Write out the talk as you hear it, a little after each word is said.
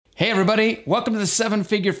Hey, everybody. Welcome to the Seven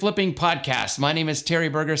Figure Flipping Podcast. My name is Terry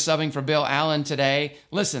Berger, subbing for Bill Allen today.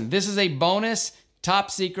 Listen, this is a bonus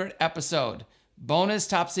top secret episode.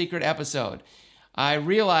 I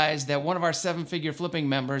realized that one of our Seven Figure Flipping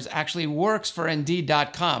members actually works for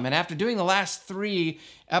Indeed.com. And after doing the last 3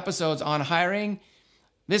 episodes on hiring,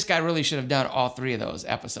 this guy really should have done all 3 of those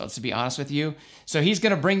episodes, to be honest with you. So he's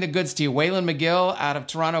going to bring the goods to you. Waylon McGill out of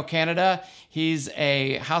Toronto, Canada. He's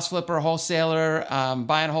a house flipper, wholesaler,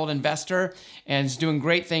 buy and hold investor, and is doing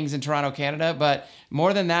great things in Toronto, Canada. But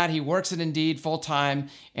more than that, he works at Indeed full time,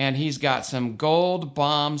 and he's got some gold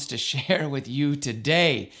bombs to share with you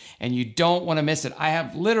today. And you don't want to miss it. I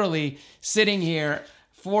have literally sitting here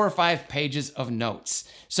 4 or 5 pages of notes.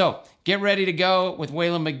 So get ready to go with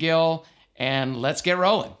Waylon McGill. And let's get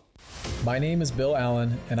rolling. My name is Bill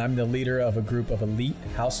Allen, and I'm the leader of a group of elite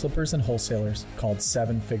house flippers and wholesalers called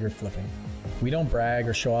Seven Figure Flipping. We don't brag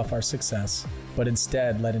or show off our success, but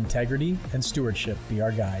instead let integrity and stewardship be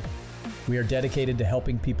our guide. We are dedicated to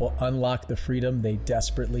helping people unlock the freedom they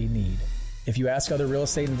desperately need. If you ask other real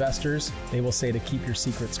estate investors, they will say to keep your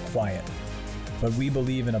secrets quiet. But we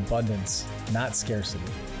believe in abundance, not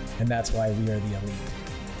scarcity, and that's why we are the elite.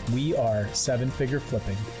 We are Seven Figure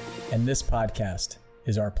Flipping, and this podcast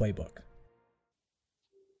is our playbook.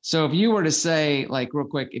 So if you were to say, like real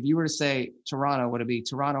quick, if you were to say Toronto, would it be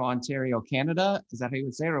Toronto, Ontario, Canada? Is that how you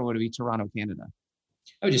would say it, or would it be Toronto, Canada?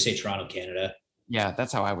 I would just say Toronto, Canada. Yeah,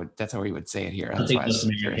 that's how we would say it here. I don't think most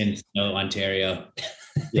Americans know Ontario.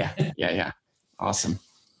 Yeah. Awesome.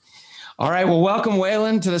 All right. Well, welcome,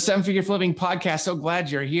 Waylon, to the Seven Figure Flipping Podcast. So glad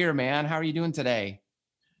you're here, man. How are you doing today?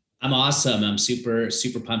 I'm awesome. I'm super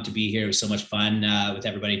pumped to be here. It was so much fun with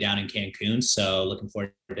everybody down in Cancun. So looking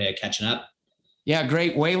forward to catching up. Yeah,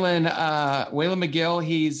 great. Waylon McGill,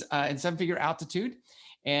 he's in Seven Figure Altitude,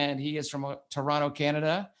 and he is from Toronto,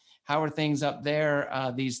 Canada. How are things up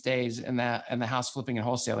there these days in the house flipping and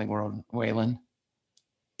wholesaling world, Waylon?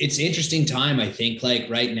 It's an interesting time. I think like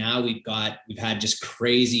right now we've had just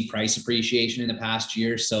crazy price appreciation in the past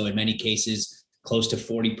year. So in many cases, close to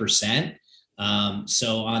 40%.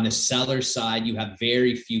 So on the seller side, you have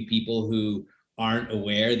very few people who aren't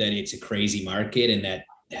aware that it's a crazy market and that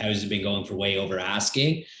houses have been going for way over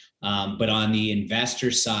asking. But on the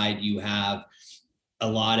investor side, you have a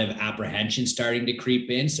lot of apprehension starting to creep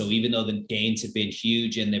in. So even though the gains have been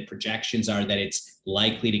huge and the projections are that it's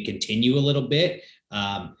likely to continue a little bit,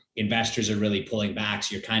 investors are really pulling back.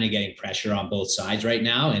 So you're kind of getting pressure on both sides right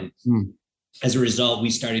now. And as a result,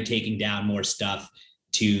 we started taking down more stuff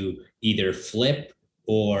to either flip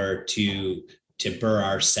or to burr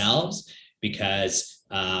ourselves because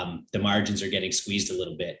the margins are getting squeezed a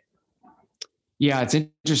little bit. Yeah, it's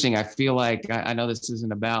interesting. I feel like I know this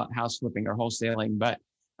isn't about house flipping or wholesaling, but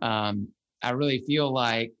I really feel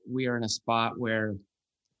like we are in a spot where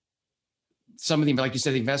some of the, like you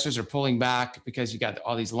said, the investors are pulling back because you got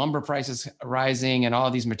all these lumber prices rising and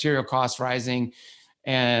all these material costs rising,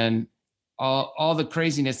 and all the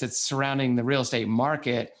craziness that's surrounding the real estate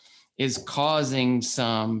market is causing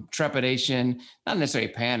some trepidation, not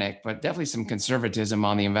necessarily panic, but definitely some conservatism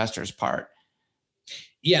on the investor's part.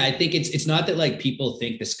 Yeah, I think it's not that like people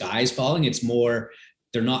think the sky is falling. It's more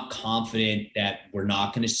they're not confident that we're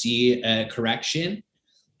not going to see a correction.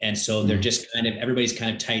 And so they're just everybody's kind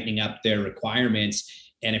of tightening up their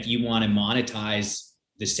requirements. And if you want to monetize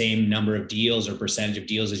the same number of deals or percentage of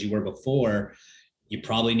deals as you were before, you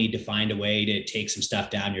probably need to find a way to take some stuff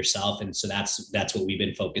down yourself. And so that's what we've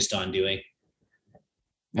been focused on doing.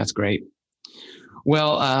 That's great.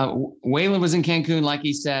 Well, Waylon was in Cancun, like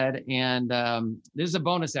he said, and this is a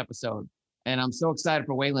bonus episode. And I'm so excited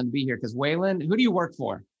for Waylon to be here because Waylon, who do you work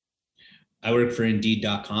for? I work for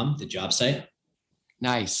Indeed.com, the job site.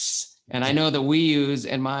 Nice. And I know that we use,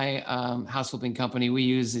 in my house flipping company, we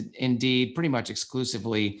use Indeed pretty much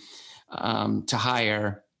exclusively to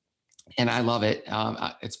hire. And I love it.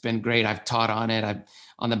 It's been great. I've taught on it. I'm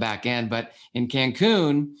on the back end. But in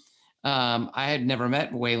Cancun, I had never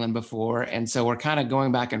met Waylon before. And so we're kind of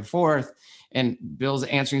going back and forth. And Bill's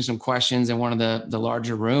answering some questions in one of the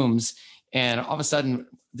larger rooms. And all of a sudden,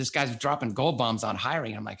 this guy's dropping gold bombs on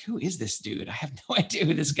hiring. I'm like, who is this dude? I have no idea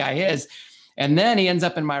who this guy is. And then he ends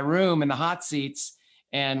up in my room in the hot seats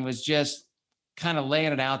and was just kind of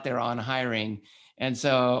laying it out there on hiring. And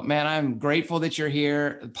so, man, I'm grateful that you're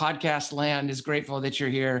here. The podcast land is grateful that you're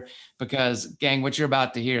here because, gang, what you're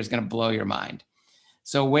about to hear is going to blow your mind.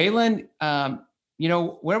 So, Waylon,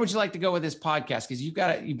 where would you like to go with this podcast? Because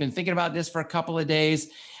you've been thinking about this for a couple of days.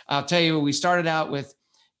 I'll tell you, we started out with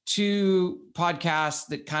 2 podcasts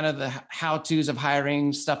that kind of the how-tos of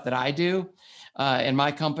hiring stuff that I do in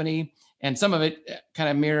my company. and some of it kind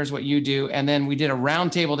of mirrors what you do. And then we did a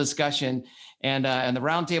roundtable discussion, and the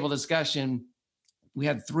roundtable discussion, we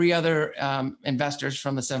had 3 other investors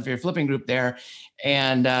from the 7 Figure Flipping group there,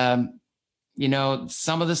 and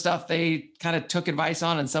some of the stuff they kind of took advice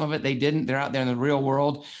on, and some of it they didn't. They're out there in the real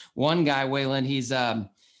world. One guy, Waylon,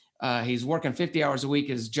 he's working 50 hours a week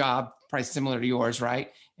at his job, probably similar to yours,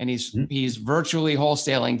 right? And he's virtually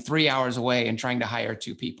wholesaling 3 hours away and trying to hire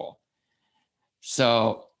 2 people.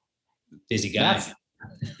 So busy guy.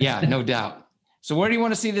 Yeah, no doubt. So where do you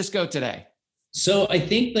want to see this go today? So I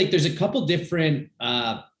think like there's a couple different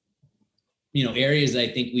areas that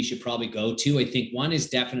I think we should probably go to. I think one is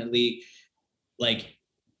definitely like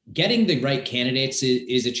getting the right candidates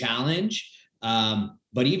is a challenge.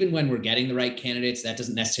 But even when we're getting the right candidates, that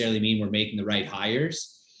doesn't necessarily mean we're making the right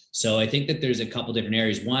hires. So I think that there's a couple different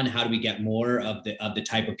areas. One, how do we get more of the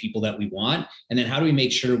type of people that we want? And then how do we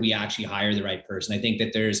make sure we actually hire the right person? I think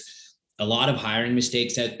that there's a lot of hiring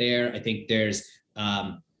mistakes out there. I think there's,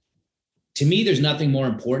 to me, there's nothing more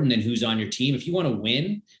important than who's on your team. If you want to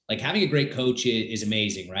win, like having a great coach is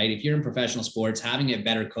amazing, right? If you're in professional sports, having a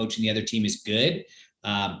better coach than the other team is good.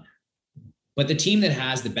 But the team that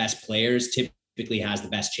has the best players typically has the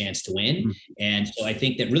best chance to win. And so I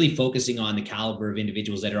think that really focusing on the caliber of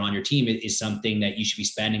individuals that are on your team is something that you should be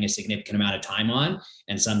spending a significant amount of time on,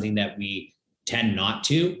 and something that we tend not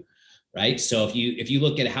to, right? So if you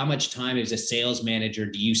look at how much time as a sales manager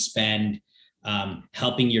do you spend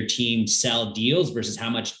helping your team sell deals versus how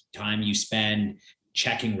much time you spend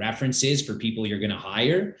checking references for people you're going to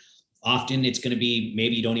hire, often it's going to be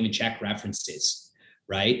maybe you don't even check references.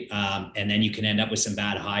 Right. And then you can end up with some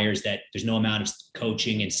bad hires that there's no amount of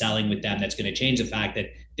coaching and selling with them that's going to change the fact that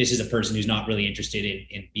this is a person who's not really interested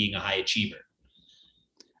in being a high achiever.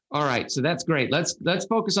 All right. So that's great. Let's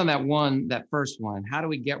focus on that first one. How do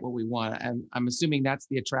we get what we want? And I'm assuming that's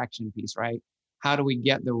the attraction piece, right? How do we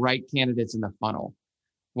get the right candidates in the funnel?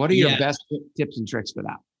 What are your best tips and tricks for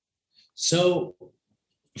that? So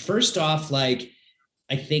first off, like,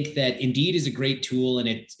 I think that Indeed is a great tool, and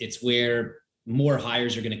it's where more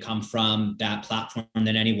hires are going to come from that platform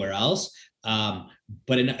than anywhere else.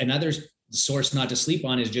 But another source not to sleep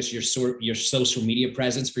on is just your social media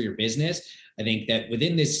presence for your business. I think that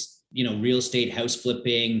within this, real estate, house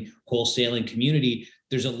flipping, wholesaling community,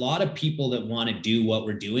 there's a lot of people that want to do what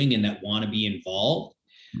we're doing and that want to be involved.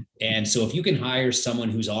 And so if you can hire someone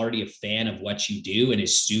who's already a fan of what you do and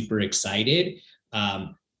is super excited,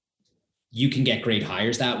 you can get great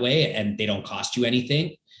hires that way, and they don't cost you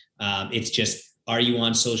anything. It's just, are you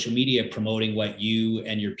on social media promoting what you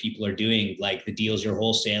and your people are doing, like the deals you're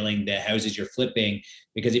wholesaling, the houses you're flipping?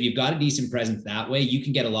 Because if you've got a decent presence that way, you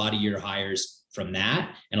can get a lot of your hires from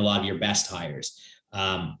that, and a lot of your best hires.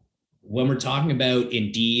 When we're talking about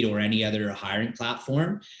Indeed or any other hiring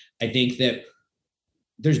platform, I think that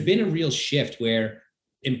there's been a real shift where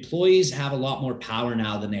employees have a lot more power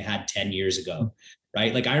now than they had 10 years ago,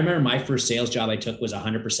 right? Like I remember my first sales job I took was a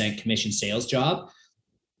 100% commission sales job.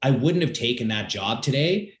 I wouldn't have taken that job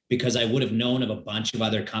today because I would have known of a bunch of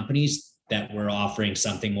other companies that were offering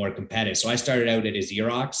something more competitive. So I started out at a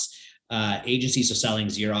Xerox agency, so selling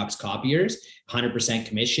Xerox copiers, 100%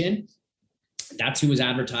 commission. That's who was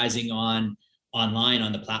advertising online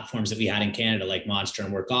on the platforms that we had in Canada, like Monster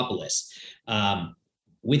and Workopolis.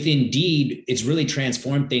 With Indeed, it's really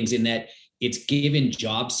transformed things in that it's given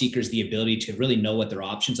job seekers the ability to really know what their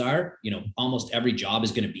options are. Almost every job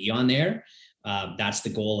is going to be on there. That's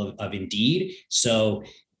the goal of Indeed. So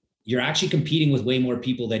you're actually competing with way more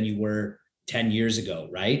people than you were 10 years ago,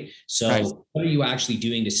 right? So nice. What are you actually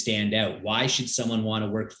doing to stand out? Why should someone want to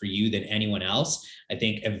work for you than anyone else? I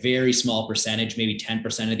think a very small percentage, maybe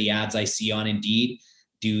 10% of the ads I see on Indeed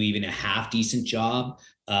do even a half decent job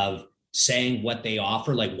of saying what they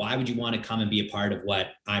offer. Like, why would you want to come and be a part of what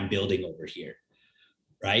I'm building over here?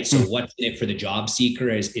 Right. So what's in it for the job seeker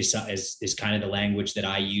is kind of the language that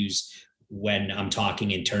I use when I'm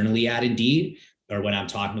talking internally at Indeed, or when I'm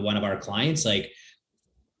talking to one of our clients. Like,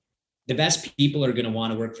 the best people are going to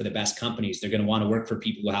want to work for the best companies. They're going to want to work for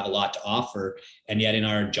people who have a lot to offer. And yet in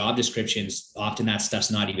our job descriptions, often that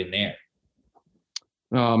stuff's not even there.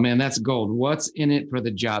 Oh man, that's gold. What's in it for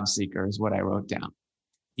the job seeker is what I wrote down.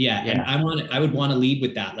 Yeah. And I would want to lead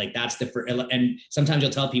with that. Like, that's and sometimes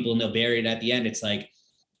you'll tell people and they'll bury it at the end. It's like,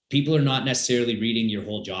 people are not necessarily reading your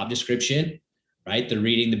whole job description, right? They're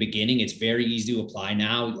reading the beginning. It's very easy to apply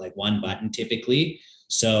now, like one button typically.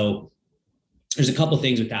 So there's a couple of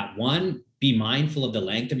things with that. One, be mindful of the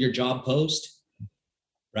length of your job post,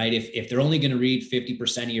 right? If they're only going to read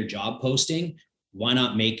 50% of your job posting, why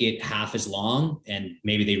not make it half as long? And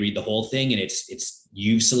maybe they read the whole thing, and it's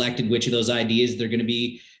you've selected which of those ideas they're going to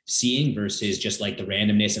be seeing versus just like the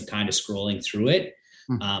randomness of kind of scrolling through it.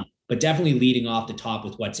 Hmm. But definitely leading off the top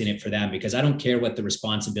with what's in it for them, because I don't care what the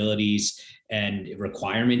responsibilities and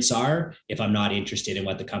requirements are if I'm not interested in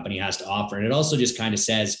what the company has to offer. And it also just kind of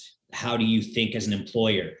says, how do you think as an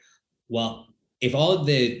employer? Well, if all of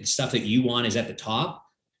the stuff that you want is at the top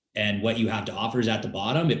and what you have to offer is at the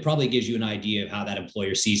bottom, it probably gives you an idea of how that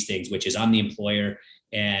employer sees things, which is I'm the employer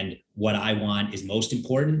and what I want is most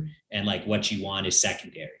important, and like what you want is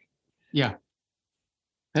secondary. Yeah,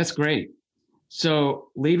 that's great.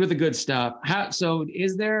 So lead with the good stuff. So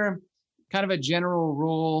is there kind of a general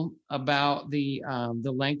rule about the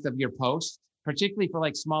length of your post, particularly for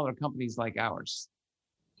like smaller companies like ours?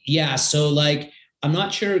 Yeah. So like, I'm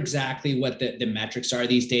not sure exactly what the metrics are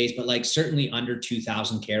these days, but like certainly under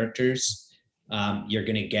 2,000 characters, you're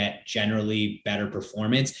going to get generally better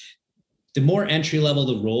performance. The more entry level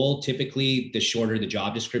the role, typically the shorter the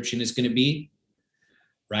job description is going to be.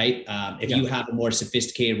 Right. If you have a more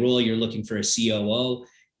sophisticated role, you're looking for a COO,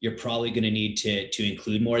 you're probably going to need to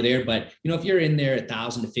include more there. But, you know, if you're in there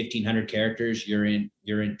 1,000 to 1,500 characters,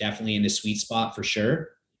 you're definitely in the sweet spot for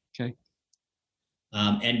sure. Okay.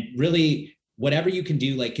 And really, whatever you can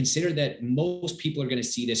do, like consider that most people are going to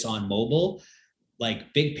see this on mobile.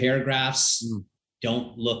 Like big paragraphs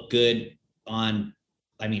don't look good on,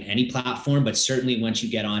 I mean, any platform, but certainly once you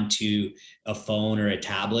get onto a phone or a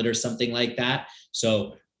tablet or something like that.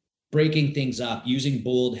 So breaking things up, using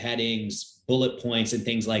bold headings, bullet points, and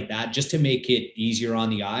things like that, just to make it easier on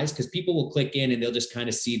the eyes, because people will click in and they'll just kind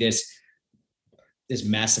of see this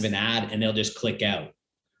mess of an ad and they'll just click out,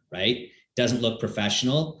 right? Doesn't look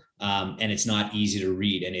professional, and it's not easy to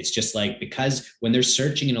read. And it's just like, because when they're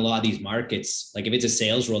searching in a lot of these markets, like if it's a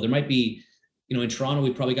sales role, there might be, you know, in Toronto,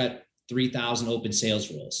 we probably got 3,000 open sales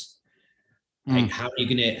roles. Like, how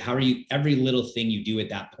are you, every little thing you do at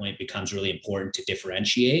that point becomes really important to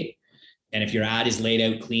differentiate. And if your ad is laid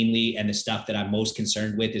out cleanly and the stuff that I'm most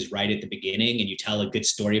concerned with is right at the beginning, and you tell a good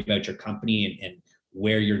story about your company and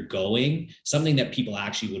where you're going, something that people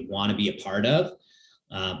actually would want to be a part of,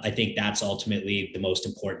 I think that's ultimately the most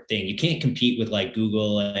important thing. You can't compete with like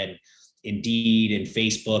Google and Indeed and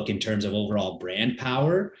Facebook in terms of overall brand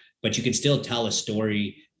power, but you can still tell a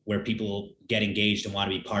story where people get engaged and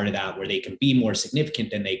want to be part of that, where they can be more significant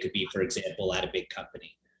than they could be, for example, at a big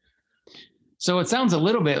company. So it sounds a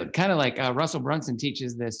little bit kind of like Russell Brunson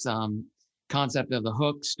teaches this concept of the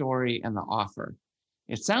hook, story, and the offer.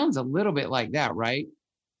 It sounds a little bit like that, right?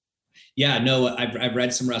 Yeah, no, I've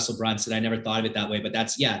read some Russell Brunson. I never thought of it that way, but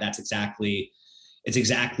that's exactly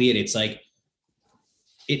it. It's like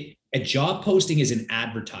a job posting is an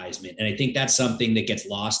advertisement. And I think that's something that gets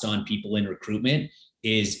lost on people in recruitment,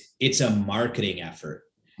 is it's a marketing effort.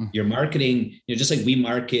 You're marketing, you know, just like we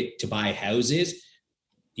market to buy houses,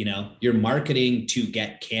 you know, you're marketing to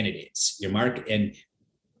get candidates. And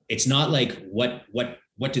it's not like what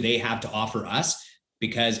do they have to offer us?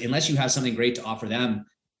 Because unless you have something great to offer them,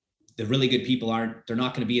 the really good people they're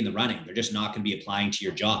not going to be in the running. They're just not going to be applying to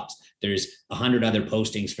your jobs. There's 100 other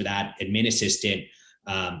postings for that admin assistant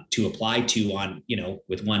to apply to on, you know,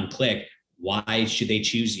 with one click. Why should they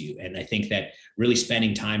choose you? And I think that really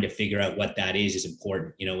spending time to figure out what that is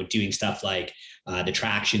important. You know, with doing stuff like the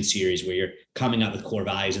Traction series, where you're coming up with core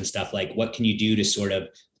values and stuff, like what can you do to sort of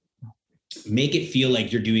make it feel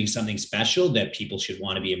like you're doing something special that people should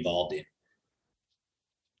want to be involved in.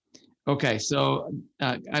 Okay, so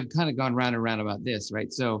I've kind of gone round and round about this,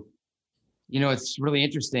 right? So, you know, it's really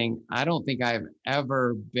interesting. I don't think I've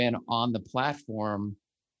ever been on the platform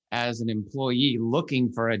as an employee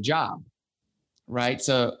looking for a job, right?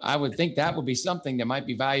 So I would think that would be something that might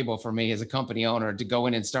be valuable for me as a company owner, to go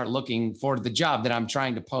in and start looking for the job that I'm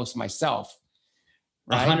trying to post myself,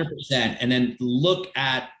 right? 100%. And then look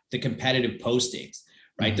at the competitive postings,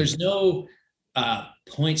 right? Mm-hmm. There's no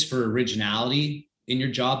points for originality in your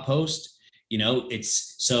job post. You know,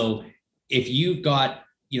 it's, so if you've got,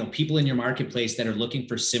 you know, people in your marketplace that are looking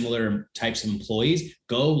for similar types of employees,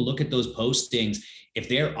 go look at those postings. If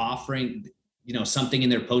they're offering, you know, something in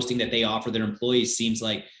their posting that they offer their employees seems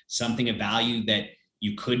like something of value that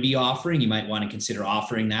you could be offering, you might want to consider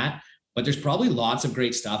offering that. But there's probably lots of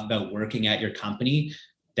great stuff about working at your company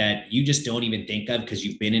that you just don't even think of because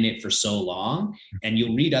you've been in it for so long. And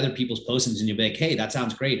you'll read other people's postings and you'll be like, hey, that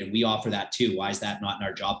sounds great. And we offer that too. Why is that not in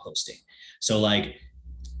our job posting? So like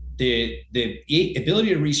the ability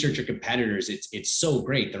to research your competitors, it's so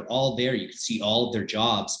great. They're all there. You can see all of their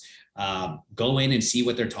jobs. Go in and see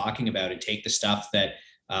what they're talking about and take the stuff that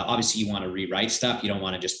obviously you want to rewrite stuff. You don't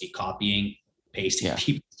want to just be copying pasting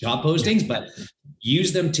people's job postings, but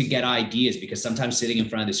use them to get ideas, because sometimes sitting in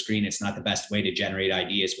front of the screen, it's not the best way to generate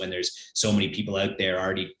ideas when there's so many people out there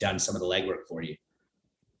already done some of the legwork for you.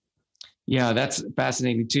 Yeah, that's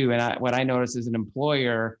fascinating too. And what I notice as an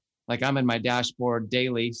employer, like I'm in my dashboard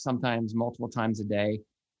daily, sometimes multiple times a day,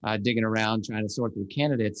 digging around, trying to sort through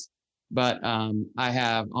candidates. But I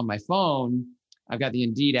have on my phone, I've got the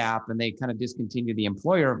Indeed app, and they kind of discontinued the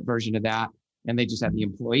employer version of that, and they just have the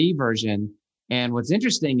employee version. And what's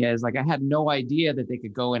interesting is, like, I had no idea that they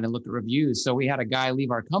could go in and look at reviews. So we had a guy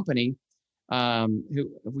leave our company who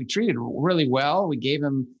we treated really well. We gave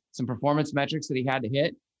him some performance metrics that he had to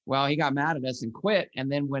hit. Well, he got mad at us and quit,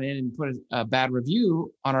 and then went in and put a bad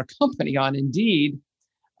review on our company on Indeed,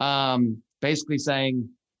 basically saying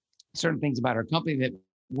certain things about our company that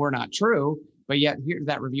were not true, but yet here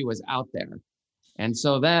that review was out there. And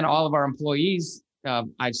so then all of our employees,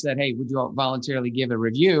 I said, hey, would you voluntarily give a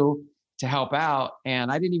review to help out?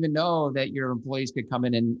 And I didn't even know that your employees could come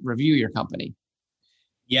in and review your company.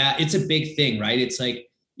 Yeah, it's a big thing, right? It's like,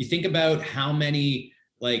 you think about how many,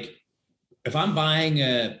 like, if I'm buying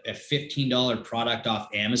a $15 product off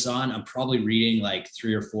Amazon, I'm probably reading like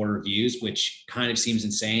 3 or 4 reviews, which kind of seems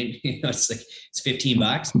insane. You know, it's like, it's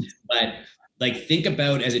 $15, but like, think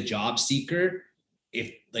about as a job seeker,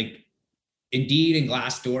 if like Indeed and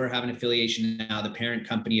Glassdoor have an affiliation now, the parent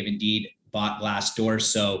company of Indeed bought Glassdoor.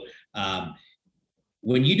 So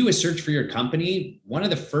when you do a search for your company,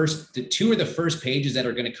 the two of the first pages that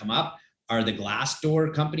are going to come up are the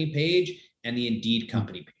Glassdoor company page and the Indeed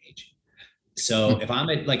company page. So if I'm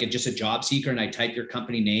just a job seeker and I type your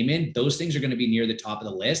company name in, those things are going to be near the top of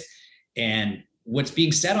the list. And what's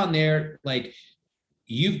being said on there, like,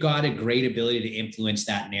 you've got a great ability to influence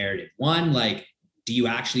that narrative. One, like, do you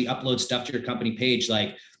actually upload stuff to your company page?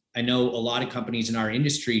 Like, I know a lot of companies in our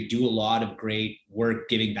industry do a lot of great work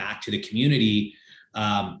giving back to the community.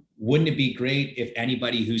 Wouldn't it be great if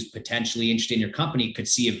anybody who's potentially interested in your company could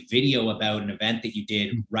see a video about an event that you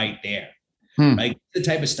did right there? Like, the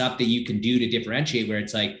type of stuff that you can do to differentiate, where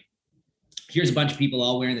it's like, here's a bunch of people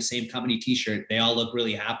all wearing the same company t-shirt. They all look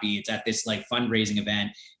really happy. It's at this like fundraising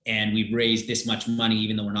event, and we've raised this much money,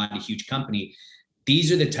 even though we're not a huge company.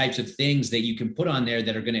 These are the types of things that you can put on there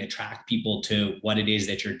that are going to attract people to what it is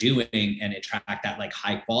that you're doing, and attract that like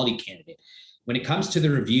high quality candidate. When it comes to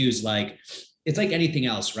the reviews, like, it's like anything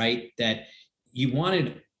else, right? That you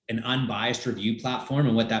wanted an unbiased review platform.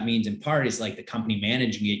 And what that means in part is, like, the company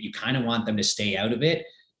managing it, you kind of want them to stay out of it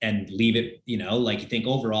and leave it, you know, like, you think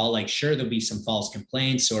overall, like, sure, there'll be some false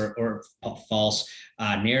complaints or false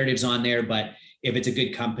narratives on there. But if it's a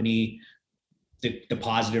good company, the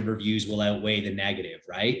positive reviews will outweigh the negative,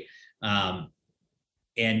 right?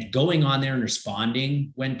 And going on there and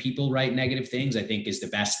responding when people write negative things, I think, is the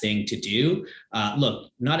best thing to do.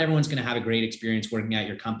 Look, not everyone's going to have a great experience working at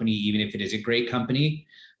your company, even if it is a great company.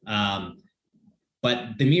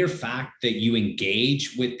 But the mere fact that you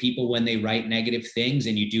engage with people when they write negative things,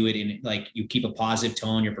 and you do it in, like, you keep a positive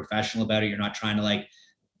tone, you're professional about it, you're not trying to like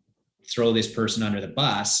throw this person under the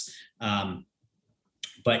bus,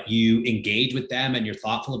 but you engage with them and you're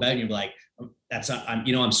thoughtful about it, and you're like,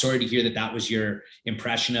 I'm sorry to hear that was your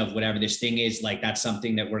impression of whatever this thing is. Like, that's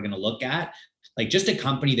something that we're going to look at. Like, just a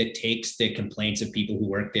company that takes the complaints of people who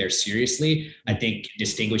work there seriously, I think, can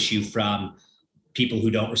distinguish you from people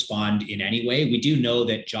who don't respond in any way. We do know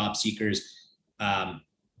that job seekers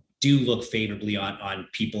do look favorably on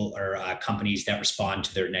people or companies that respond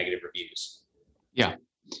to their negative reviews. Yeah.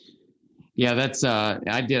 That's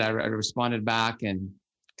I did. I responded back, and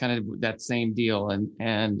kind of that same deal.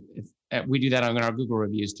 And we do that on our Google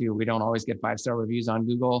reviews too. We don't always get 5-star reviews on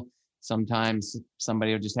Google. Sometimes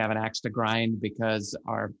somebody will just have an axe to grind because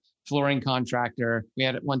our flooring contractor, we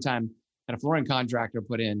had at one time had a flooring contractor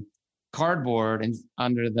put in cardboard and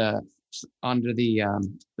under the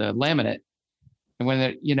laminate. And when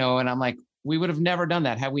and I'm like, we would have never done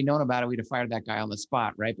that. Had we known about it, we'd have fired that guy on the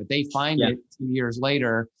spot, right? But they find it 2 years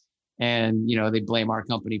later, and they blame our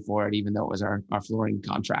company for it, even though it was our flooring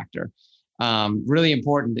contractor. Really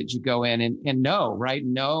important that you go in and know, right?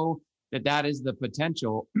 Know that is the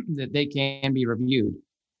potential that they can be reviewed.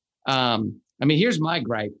 Here's my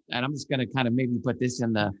gripe, and I'm just going to kind of maybe put this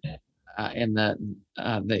in the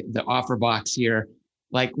offer box here.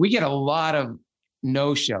 Like, we get a lot of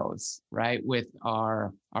no-shows, right, with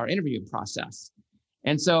our interview process.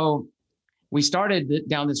 And so we started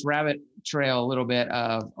down this rabbit trail a little bit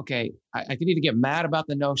of, okay, I can either get mad about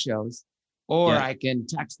the no-shows, or I can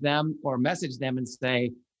text them or message them and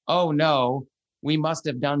say, oh no, we must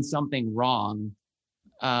have done something wrong.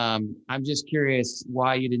 I'm just curious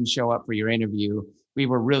why you didn't show up for your interview. We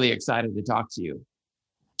were really excited to talk to you.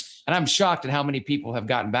 And I'm shocked at how many people have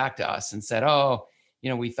gotten back to us and said, oh,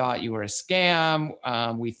 we thought you were a scam.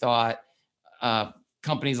 We thought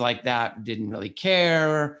companies like that didn't really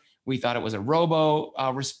care. We thought it was a robo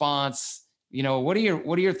response. What are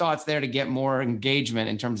your thoughts there to get more engagement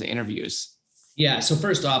in terms of interviews? Yeah. So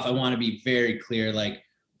first off, I want to be very clear. Like,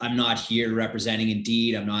 I'm not here representing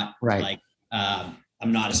Indeed. I'm not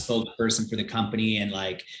I'm not a spokesperson for the company. And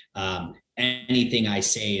anything I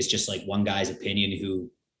say is just like one guy's opinion who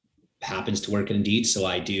happens to work at Indeed. So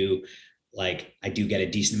I do get a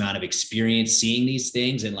decent amount of experience seeing these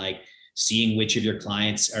things and seeing which of your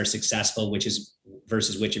clients are successful,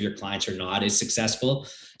 versus which of your clients are not as successful.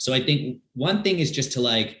 So I think one thing is just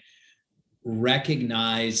to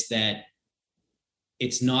recognize that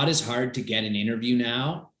it's not as hard to get an interview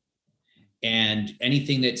now, and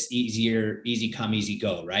anything that's easy come, easy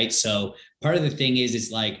go, right? So part of the thing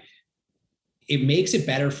is it makes it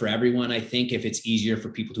better for everyone, I think, if it's easier for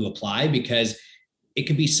people to apply, because it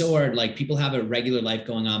can be so hard. Like, people have a regular life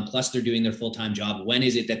going on, plus they're doing their full-time job. When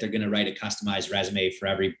is it that they're going to write a customized resume for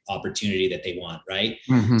every opportunity that they want, right?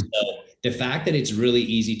 Mm-hmm. So the fact that it's really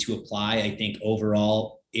easy to apply, I think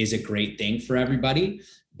overall is a great thing for everybody.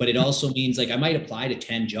 But it also means I might apply to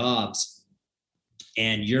 10 jobs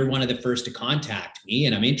and you're one of the first to contact me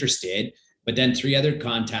and I'm interested, but then 3 other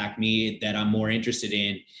contact me that I'm more interested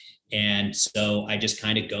in. And so I just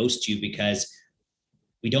kind of ghost you because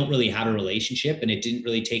we don't really have a relationship, and it didn't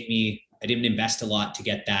really take me, I didn't invest a lot to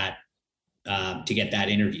get that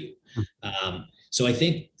interview. So I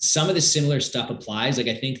think some of the similar stuff applies. I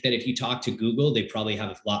think that if you talk to Google, they probably have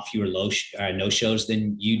a lot fewer no-shows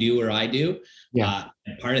than you do or I do. Yeah.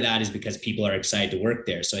 And part of that is because people are excited to work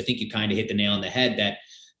there. So I think you kind of hit the nail on the head that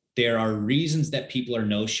there are reasons that people are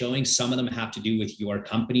no-showing. Some of them have to do with your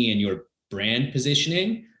company and your brand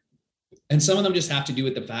positioning. And some of them just have to do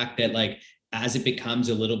with the fact that as it becomes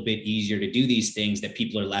a little bit easier to do these things, that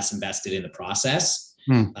people are less invested in the process.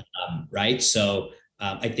 Right. So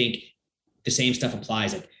I think the same stuff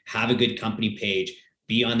applies. Have a good company page,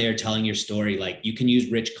 be on there telling your story. You can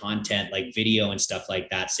use rich content, video and stuff like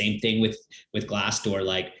that. Same thing with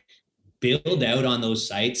Glassdoor, build out on those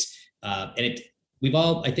sites. And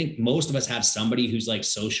I think most of us have somebody who's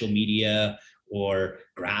social media or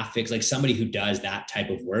graphics, somebody who does that type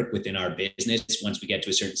of work within our business. Once we get to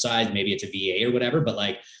a certain size, maybe it's a VA or whatever,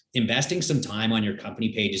 but investing some time on your company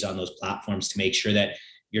pages on those platforms to make sure that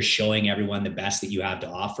you're showing everyone the best that you have to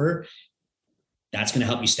offer. That's going to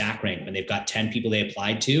help you stack rank. When they've got 10 people they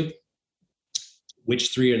applied to,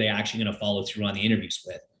 which 3 are they actually going to follow through on the interviews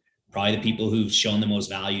with? Probably the people who've shown the most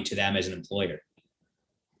value to them as an employer.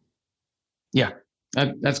 Yeah,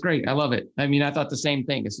 that's great. I love it. I mean, I thought the same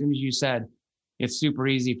thing. As soon as you said it's super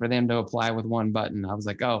easy for them to apply with one button, I was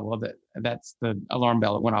like, oh, well, that's the alarm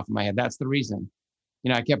bell that went off in my head. That's the reason.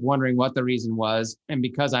 I kept wondering what the reason was. And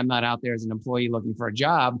because I'm not out there as an employee looking for a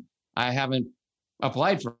job, I haven't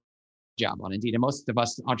applied for a job on Indeed. And most of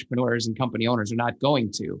us entrepreneurs and company owners are not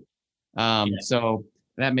going to. So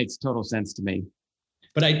that makes total sense to me.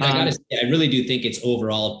 But I gotta say, I really do think it's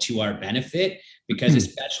overall to our benefit, because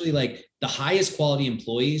especially the highest quality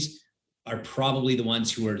employees are probably the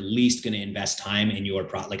ones who are least going to invest time in your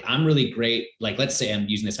product. I'm really great. Let's say I'm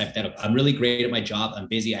using this hypothetical. I'm really great at my job. I'm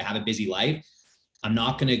busy. I have a busy life. I'm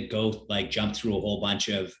not going to go jump through a whole bunch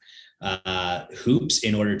of hoops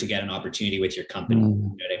in order to get an opportunity with your company. You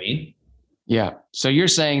know what I mean? Yeah. So you're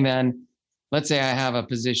saying then, let's say I have a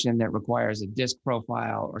position that requires a disc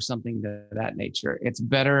profile or something to that nature. It's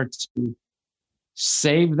better to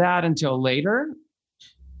save that until later,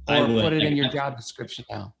 or put it in your job description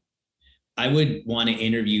now? I would want to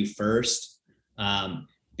interview first,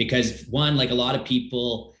 because one, a lot of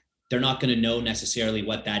people, they're not going to know necessarily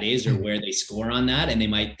what that is or where they score on that. And they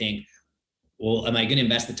might think, well, am I going to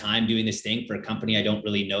invest the time doing this thing for a company I don't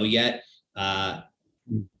really know yet?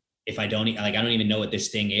 If I don't, I don't even know what this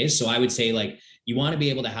thing is. So I would say you want to be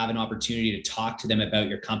able to have an opportunity to talk to them about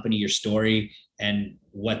your company, your story, and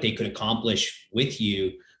what they could accomplish with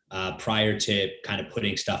you prior to kind of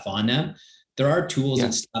putting stuff on them. There are tools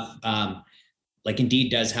and stuff.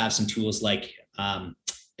 Indeed does have some tools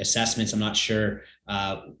assessments. I'm not sure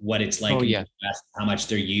what it's like, how much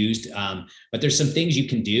they're used. But there's some things you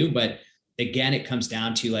can do. But again, it comes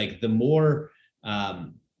down to the more,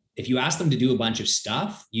 if you ask them to do a bunch of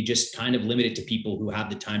stuff, you just kind of limit it to people who have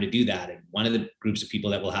the time to do that. And one of the groups of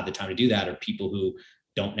people that will have the time to do that are people who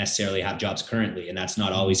don't necessarily have jobs currently. And that's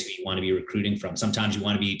not always who you want to be recruiting from. Sometimes you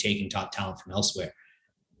want to be taking top talent from elsewhere.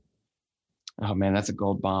 Oh man, that's a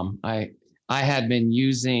gold bomb. I had been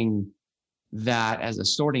using that as a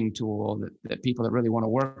sorting tool that people that really want to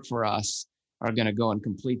work for us are going to go and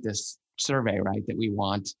complete this survey, right, that we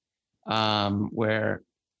want. where,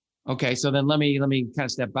 okay, so then let me kind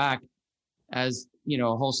of step back. As you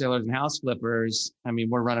know, wholesalers and house flippers, I mean,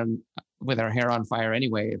 we're running with our hair on fire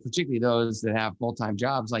anyway, particularly those that have full-time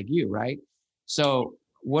jobs like you, right? So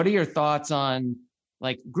what are your thoughts on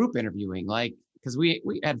like group interviewing? Like, because we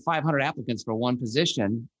had 500 applicants for one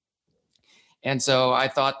position. And so I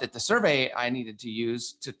thought that the survey I needed to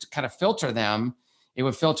use to kind of filter them, it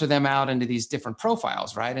would filter them out into these different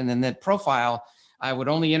profiles, right? And then that profile, I would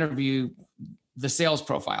only interview the sales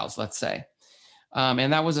profiles, let's say.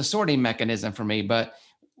 And that was a sorting mechanism for me. But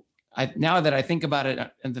now that I think about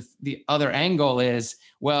it, and the other angle is,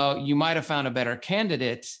 well, you might have found a better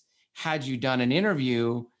candidate had you done an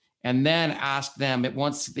interview and then ask them,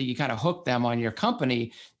 once that you kind of hook them on your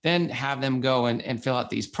company, then have them go and fill out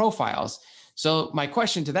these profiles. So my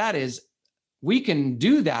question to that is, we can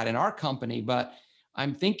do that in our company, but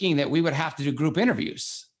I'm thinking that we would have to do group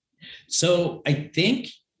interviews. So I think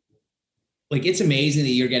like, it's amazing that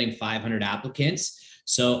you're getting 500 applicants.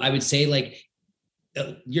 So I would say like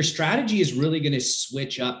your strategy is really going to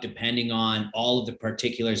switch up depending on all of the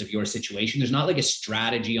particulars of your situation. There's not like a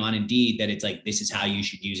strategy on Indeed that it's like, this is how you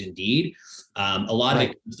should use Indeed. A lot of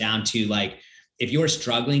it comes down to like, if you're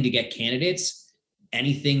struggling to get candidates,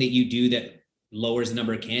 anything that you do that lowers the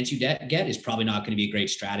number of candidates you get is probably not going to be a great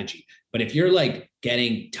strategy. But if you're like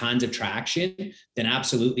getting tons of traction, then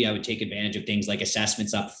absolutely I would take advantage of things like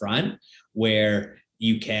assessments up front where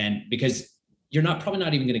you can, because you're probably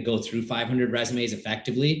not even going to go through 500 resumes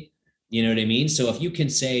effectively. You know what I mean? So if you can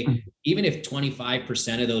say, even if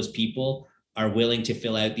 25% of those people are willing to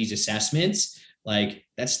fill out these assessments, like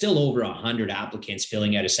that's still over 100 applicants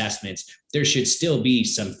filling out assessments. There should still be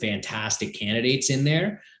some fantastic candidates in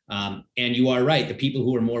there. And you are right. The people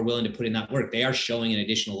who are more willing to put in that work, they are showing an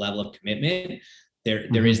additional level of commitment.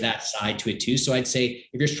 There is that side to it too. So I'd say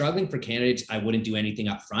if you're struggling for candidates, I wouldn't do anything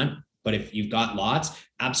up front. But if you've got lots,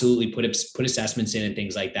 absolutely put assessments in and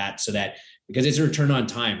things like that, so that, because it's a return on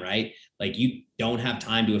time, right? Like you don't have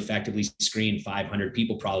time to effectively screen 500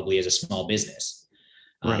 people probably as a small business.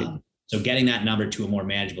 Right. So getting that number to a more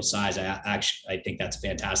manageable size, I think that's a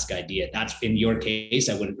fantastic idea. That's in your case,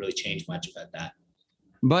 I wouldn't really change much about that.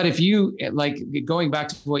 But if you, like, going back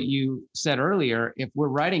to what you said earlier, if we're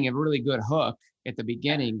writing a really good hook at the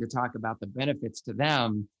beginning to talk about the benefits to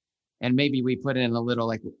them, and maybe we put in a little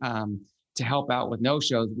like to help out with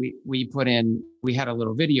no-shows, we had a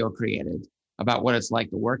little video created about what it's like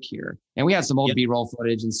to work here. And we had some old B-roll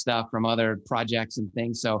footage and stuff from other projects and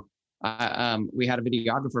things. So we had a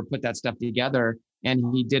videographer put that stuff together, and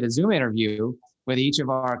he did a Zoom interview with each of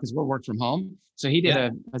because we're work from home. So he did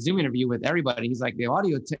a Zoom interview with everybody. He's like, the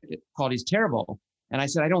audio quality is terrible. And I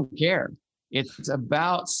said, I don't care. It's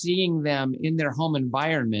about seeing them in their home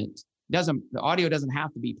environment. The audio doesn't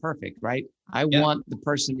have to be perfect, right? I want the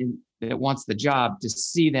person that wants the job to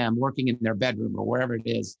see them working in their bedroom or wherever it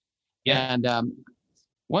is. Yeah. And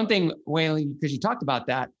one thing, Whaley, because you talked about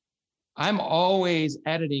that, I'm always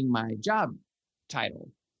editing my job title.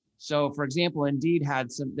 So for example, Indeed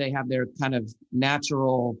they have their kind of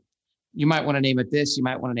natural, you might want to name it this, you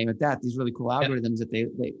might want to name it that, these really cool algorithms that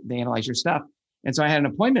they analyze your stuff. And so I had an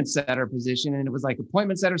appointment setter position, and it was like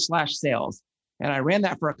appointment setter / sales. And I ran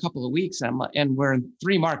that for a couple of weeks, and we're in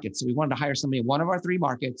 3 markets. So we wanted to hire somebody in one of our 3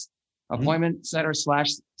 markets, appointment setter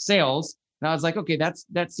 / sales. And I was like, okay,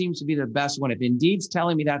 that seems to be the best one. If Indeed's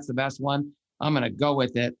telling me that's the best one, I'm going to go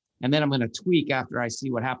with it. And then I'm going to tweak after I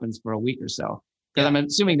see what happens for a week or so. Because I'm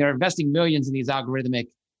assuming they're investing millions in these algorithmic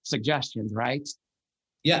suggestions, right?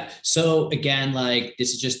 Yeah. So again, like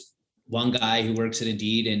this is just one guy who works at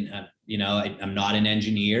Indeed, and I'm not an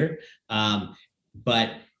engineer, but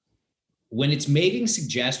when it's making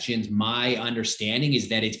suggestions, my understanding is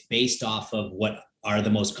that it's based off of what are the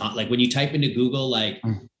most like when you type into Google, like,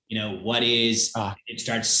 what is, it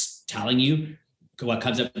starts telling you what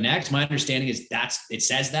comes up next. My understanding is it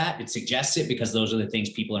says that, it suggests it because those are the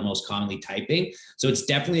things people are most commonly typing. So it's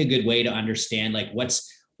definitely a good way to understand like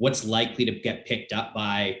what's likely to get picked up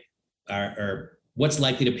by, or what's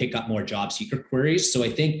likely to pick up more job seeker queries. So I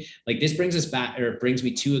think like this brings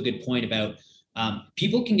me to a good point about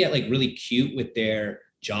people can get like really cute with their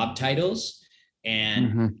job titles,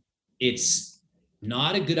 and it's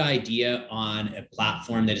not a good idea on a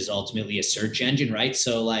platform that is ultimately a search engine, right?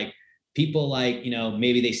 So like people like,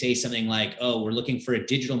 maybe they say something like, oh, we're looking for a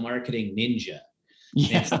digital marketing ninja.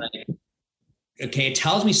 Yeah. It's like, okay, it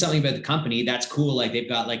tells me something about the company. That's cool. Like they've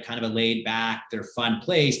got like kind of a laid back, they're fun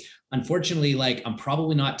place. Unfortunately, like I'm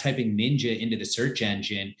probably not typing ninja into the search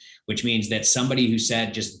engine, which means that somebody who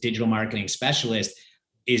said just digital marketing specialist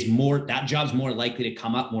that job's more likely to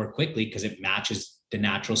come up more quickly because it matches the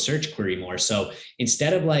natural search query more. So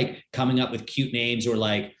instead of like coming up with cute names or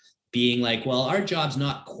like being like, well, our job's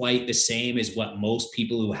not quite the same as what most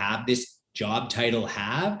people who have this job title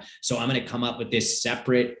have, so I'm going to come up with this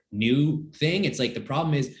separate new thing. It's like, the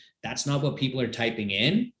problem is that's not what people are typing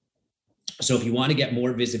in. So if you want to get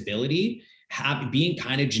more visibility, being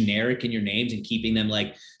kind of generic in your names and keeping them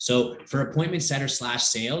like, so for appointment setter /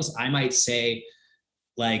 sales, I might say,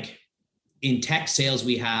 like, in tech sales,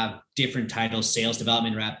 we have different titles: sales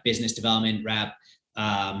development rep, business development rep,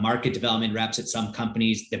 market development reps at some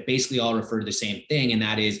companies, that basically all refer to the same thing. And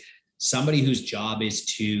that is somebody whose job is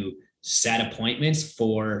to set appointments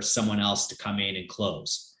for someone else to come in and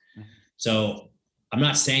close. So I'm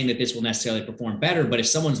not saying that this will necessarily perform better, but if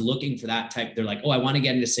someone's looking for that type, they're like, oh, I want to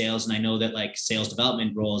get into sales, and I know that like sales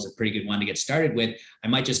development role is a pretty good one to get started with, I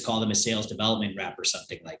might just call them a sales development rep or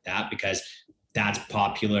something like that, because that's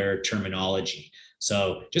popular terminology.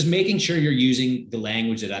 So just making sure you're using the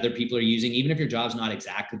language that other people are using, even if your job's not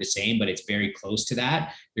exactly the same, but it's very close to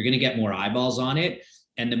that, you're going to get more eyeballs on it.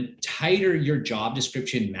 And the tighter your job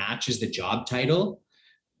description matches the job title,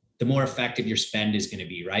 the more effective your spend is going to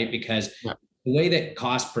be, right? Because the way that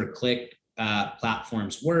cost per click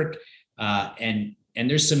platforms work, and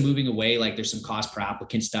there's some moving away, like there's some cost per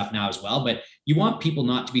applicant stuff now as well, but you want people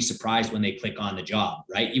not to be surprised when they click on the job,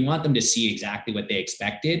 right? You want them to see exactly what they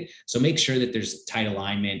expected. So make sure that there's tight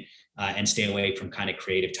alignment and stay away from kind of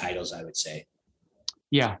creative titles, I would say.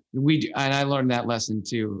 Yeah, and I learned that lesson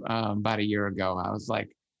too about a year ago. I was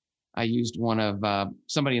like, I used one of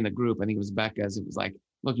somebody in the group, I think it was Becca's, it was like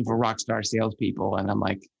looking for rock star salespeople. And I'm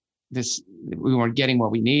like, we weren't getting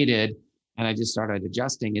what we needed. And I just started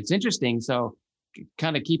adjusting. It's interesting. So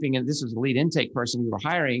kind of keeping it, this was a lead intake person we were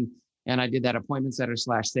hiring, and I did that appointment setter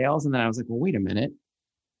 / sales. And then I was like, well, wait a minute,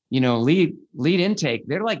 lead intake,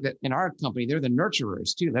 they're like in our company, they're the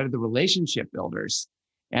nurturers too. They're the relationship builders.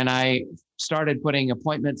 And I started putting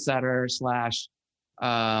appointment setter /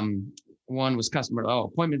 one was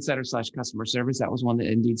appointment setter / customer service. That was one that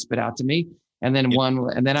Indeed spit out to me. And then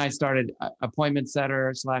then I started appointment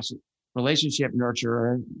setter / relationship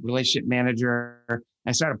nurturer, relationship manager.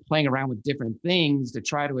 I started playing around with different things to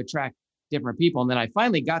try to attract different people. And then I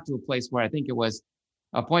finally got to a place where I think it was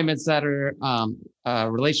appointment setter,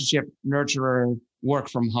 relationship nurturer, work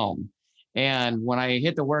from home. And when I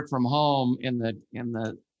hit the work from home in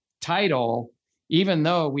the title, even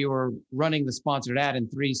though we were running the sponsored ad in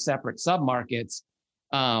 3 separate submarkets,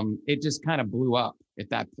 it just kind of blew up at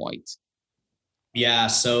that point. Yeah.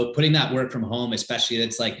 So putting that work from home, especially,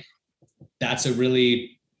 that's a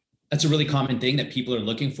really common thing that people are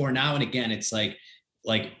looking for now. And again, it's like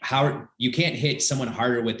how you can't hit someone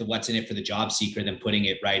harder with the what's in it for the job seeker than putting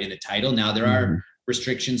it right in the title. Now there are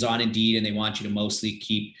restrictions on Indeed, and they want you to mostly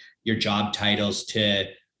keep your job titles to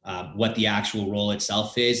what the actual role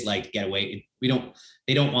itself is, like get away. They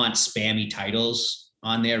don't want spammy titles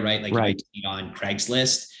on there, right? Like right. You might see on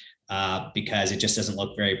Craigslist, because it just doesn't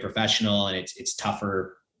look very professional, and it's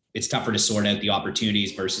tougher to sort out the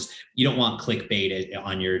opportunities versus you don't want clickbait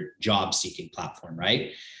on your job seeking platform,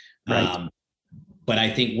 right? But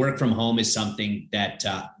I think work from home is something that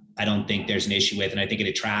I don't think there's an issue with. And I think it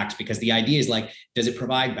attracts, because the idea is like, does it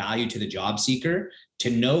provide value to the job seeker to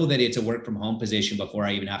know that it's a work from home position before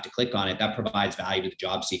I even have to click on it? That provides value to the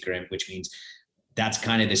job seeker, which means that's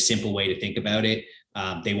kind of the simple way to think about it.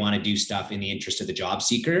 They want to do stuff in the interest of the job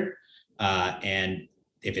seeker. And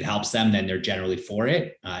if it helps them, then they're generally for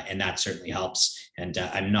it. And that certainly helps. And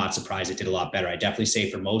I'm not surprised it did a lot better. I definitely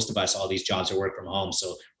say for most of us, all these jobs are work from home.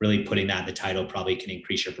 So really putting that in the title probably can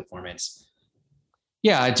increase your performance.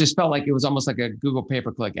 Yeah, it just felt like it was almost like a Google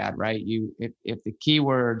pay-per-click ad, right? If the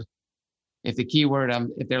keyword,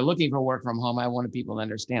 if they're looking for work from home, I wanted people to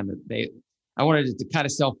understand that I wanted it to kind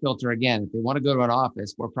of self-filter again. If they want to go to an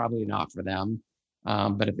office, we're probably not for them.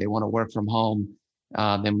 But if they want to work from home,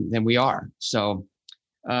 then we are. So,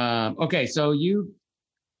 okay. So you've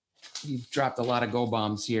dropped a lot of go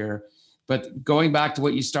bombs here, but going back to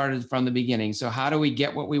what you started from the beginning. So how do we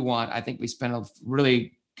get what we want? I think we spent a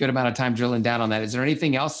really good amount of time drilling down on that. Is there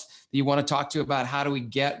anything else that you want to talk to about how do we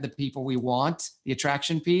get the people we want, the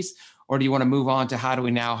attraction piece, or do you want to move on to how do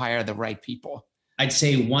we now hire the right people? I'd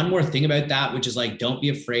say one more thing about that, which is like, don't be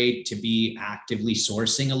afraid to be actively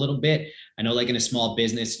sourcing a little bit. I know like in a small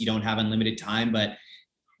business, you don't have unlimited time, but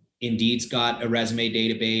Indeed's got a resume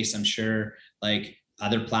database. I'm sure like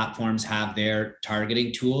other platforms have their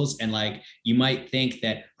targeting tools. And like, you might think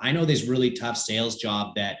that I know this really tough sales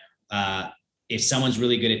job that if someone's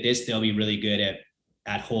really good at this, they'll be really good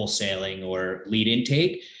at wholesaling or lead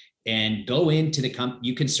intake, and go into the company.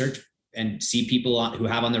 You can search and see people who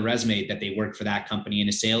have on their resume that they work for that company in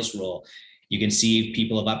a sales role. You can see if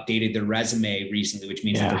people have updated their resume recently, which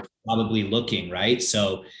means that they're probably looking, right?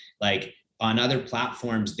 So like on other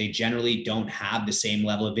platforms, they generally don't have the same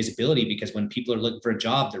level of visibility, because when people are looking for a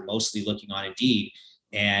job, they're mostly looking on Indeed.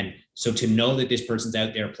 And so to know that this person's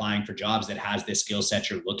out there applying for jobs that has this skill set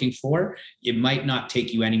you're looking for, it might not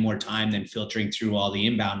take you any more time than filtering through all the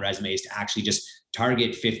inbound resumes to actually just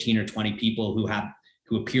target 15 or 20 people who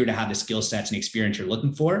appear to have the skill sets and experience you're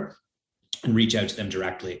looking for, and reach out to them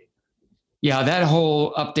directly. Yeah, that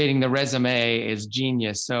whole updating the resume is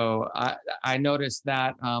genius. So I noticed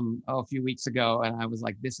that a few weeks ago, and I was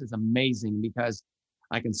like, this is amazing, because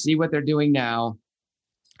I can see what they're doing now.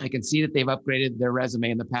 I can see that they've upgraded their resume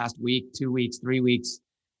in the past week, 2 weeks, 3 weeks.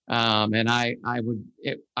 And I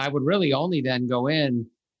would really only then go in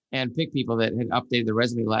and pick people that had updated the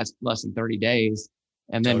resume less than 30 days,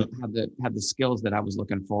 and then have the skills that I was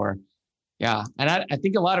looking for. Yeah. And I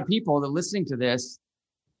think a lot of people that are listening to this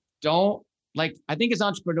I think as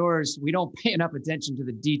entrepreneurs, we don't pay enough attention to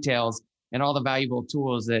the details and all the valuable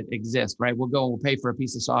tools that exist, right? We'll pay for a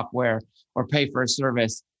piece of software or pay for a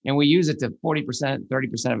service, and we use it to 40%,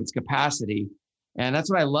 30% of its capacity. And that's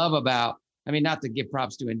what I love about, I mean, not to give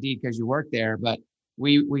props to Indeed because you work there, but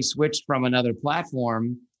we switched from another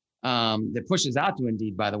platform that pushes out to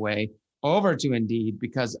Indeed, by the way, over to Indeed,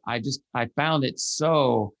 because I found it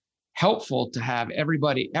so helpful to have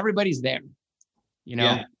everybody's there,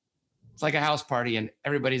 Yeah. It's like a house party and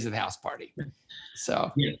everybody's at the house party.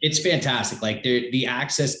 So yeah, it's fantastic. Like the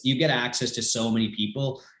access, you get access to so many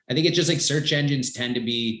people. I think it's just like search engines tend to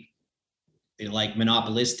be like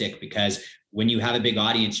monopolistic, because when you have a big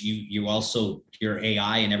audience, you also, your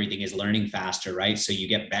AI and everything is learning faster, right? So you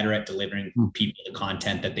get better at delivering people the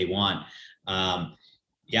content that they want.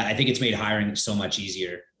 Yeah, I think it's made hiring so much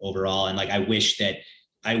easier overall. And like, I wish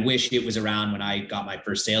it was around when I got my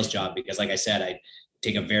first sales job, because like I said, I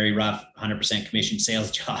take a very rough 100% commission sales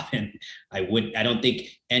job. And I don't think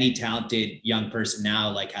any talented young person now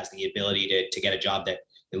like has the ability to get a job that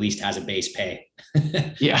at least has a base pay.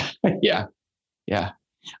 Yeah.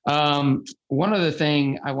 One other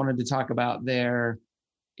thing I wanted to talk about there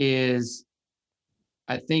is,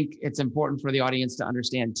 I think it's important for the audience to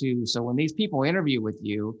understand too. So when these people interview with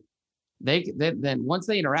you, they then once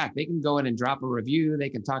they interact, they can go in and drop a review. They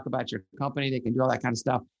can talk about your company. They can do all that kind of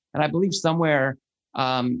stuff. And I believe somewhere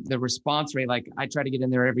the response rate, like I try to get in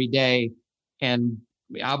there every day and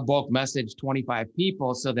I'll bulk message 25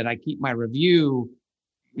 people so that I keep my review,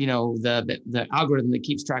 the algorithm that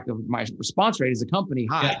keeps track of my response rate as a company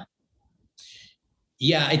high.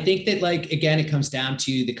 Yeah, I think that, like, again, it comes down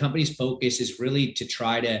to the company's focus is really to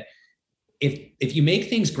try to, if you make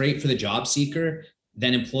things great for the job seeker,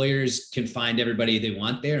 then employers can find everybody they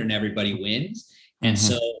want there and everybody wins. And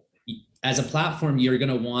so as a platform, you're going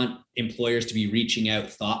to want employers to be reaching out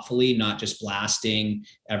thoughtfully, not just blasting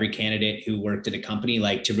every candidate who worked at a company,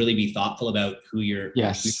 like to really be thoughtful about who you're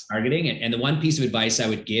targeting. And the one piece of advice I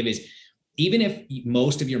would give is, even if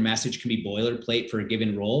most of your message can be boilerplate for a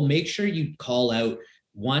given role, make sure you call out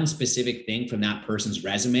one specific thing from that person's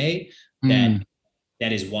resume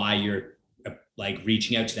that is why you're like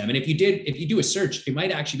reaching out to them. And if you do a search, it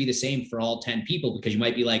might actually be the same for all 10 people, because you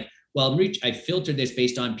might be like, well, I filtered this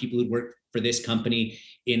based on people who'd worked for this company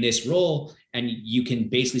in this role. And you can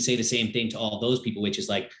basically say the same thing to all those people, which is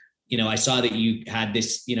like, I saw that you had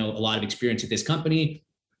this, a lot of experience at this company.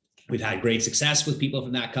 We've had great success with people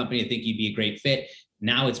from that company. I think you'd be a great fit.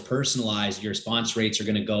 Now it's personalized. Your response rates are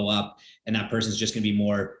going to go up, and that person's just going to be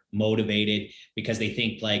more motivated because they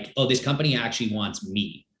think like, oh, this company actually wants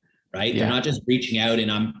me. Right? Yeah. They're not just reaching out and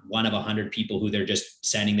I'm one of 100 people who they're just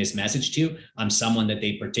sending this message to. I'm someone that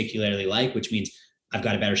they particularly like, which means I've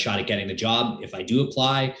got a better shot at getting the job if I do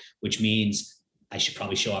apply, which means I should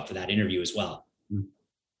probably show up for that interview as well.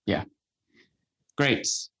 Yeah. Great.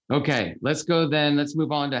 Okay. Let's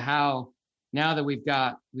move on to how, now that we've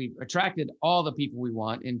attracted all the people we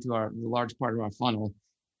want into the large part of our funnel,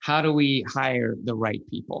 how do we hire the right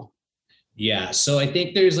people? Yeah. So I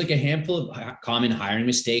think there's like a handful of common hiring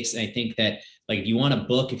mistakes. And I think that, like, if you want a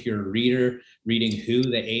book, if you're a reader, reading Who,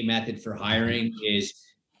 the A Method for Hiring is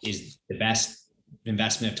the best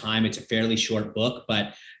investment of time. It's a fairly short book,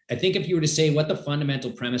 but I think if you were to say what the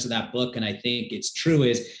fundamental premise of that book, and I think it's true,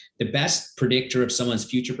 is the best predictor of someone's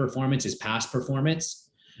future performance is past performance.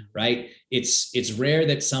 Right? It's rare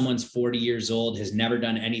that someone's 40 years old, has never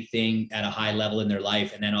done anything at a high level in their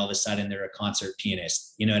life, and then all of a sudden they're a concert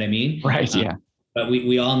pianist. You know what I mean? Right. Yeah. But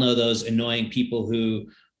we all know those annoying people who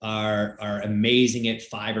are amazing at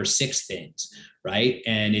 5 or 6 things, right?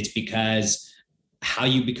 And it's because how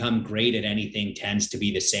you become great at anything tends to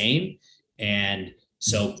be the same. And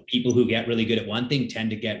So people who get really good at one thing tend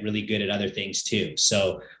to get really good at other things too.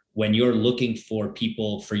 So when you're looking for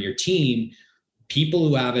people for your team, people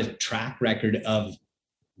who have a track record of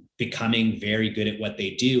becoming very good at what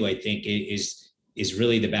they do, I think is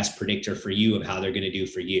really the best predictor for you of how they're going to do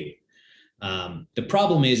for you. The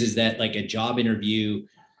problem is that like a job interview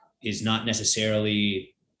is not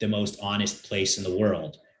necessarily the most honest place in the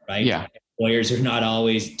world, right? Yeah. Employers are not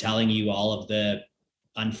always telling you all of the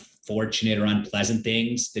unfortunate or unpleasant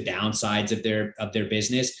things, the downsides of their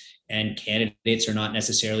business, and candidates are not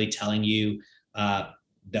necessarily telling you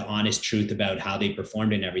the honest truth about how they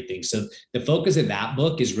performed and everything. So the focus of that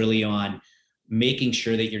book is really on making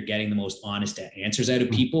sure that you're getting the most honest answers out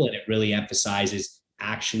of people, and it really emphasizes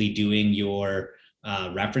actually doing your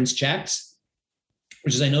reference checks,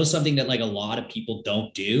 which is, I know, something that like a lot of people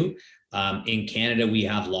don't do. In Canada, we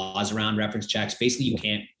have laws around reference checks. Basically, you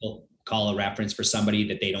can't call a reference for somebody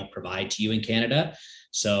that they don't provide to you in Canada.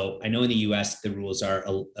 So I know in the US, the rules are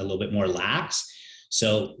a little bit more lax.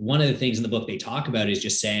 So one of the things in the book they talk about is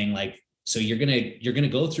just saying like, so you're gonna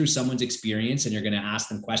go through someone's experience and you're gonna ask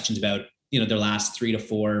them questions about, their last 3 to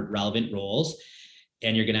 4 relevant roles.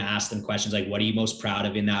 And you're gonna ask them questions like, what are you most proud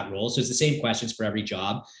of in that role? So it's the same questions for every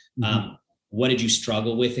job. What did you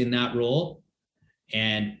struggle with in that role?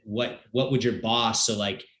 And what would your boss, so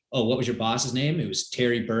like, oh, what was your boss's name? It was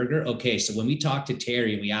Terry Berger. Okay, so when we talk to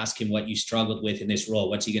Terry and we ask him what you struggled with in this role,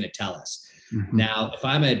 what's he going to tell us? Now, if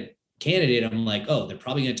I'm a candidate, I'm like, oh, they're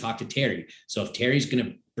probably going to talk to Terry. So if Terry's going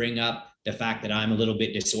to bring up the fact that I'm a little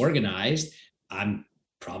bit disorganized, I'm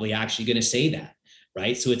probably actually going to say that,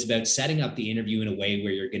 right? So it's about setting up the interview in a way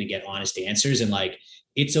where you're going to get honest answers. And like,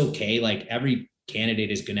 it's okay. Like every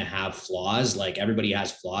candidate is going to have flaws. Like everybody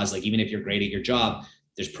has flaws. Like even if you're great at your job,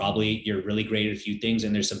 you're really great at a few things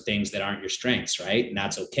and there's some things that aren't your strengths, right? And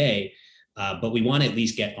that's okay. But we want to at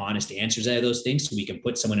least get honest answers out of those things so we can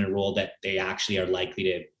put someone in a role that they actually are likely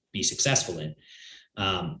to be successful in.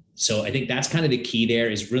 So I think that's kind of the key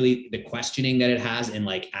there, is really the questioning that it has and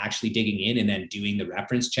like actually digging in and then doing the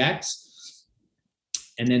reference checks.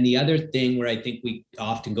 And then the other thing where I think we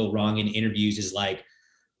often go wrong in interviews is like,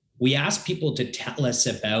 we ask people to tell us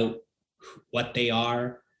about what they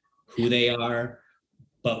are, who they are,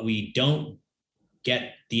 but we don't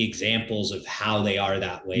get the examples of how they are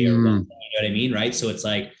that way or what, you know what I mean? Right. So it's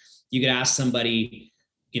like, you could ask somebody,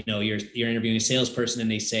 you're interviewing a salesperson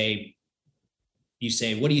and you say,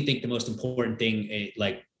 what do you think the most important thing,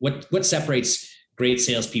 like what separates great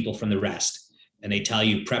salespeople from the rest? And they tell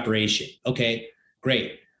you preparation. Okay,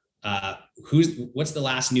 great. What's the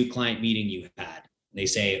last new client meeting you had? And they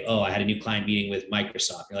say, oh, I had a new client meeting with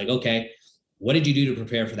Microsoft. You're like, okay, what did you do to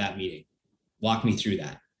prepare for that meeting? Walk me through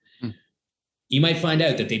that. You might find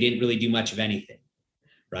out that they didn't really do much of anything,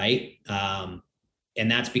 right? And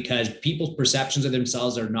that's because people's perceptions of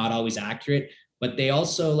themselves are not always accurate, but they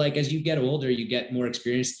also, like, as you get older, you get more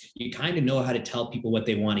experience, you kind of know how to tell people what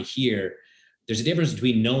they want to hear. There's a difference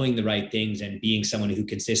between knowing the right things and being someone who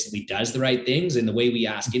consistently does the right things. And the way we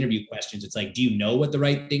ask interview questions, it's like, do you know what the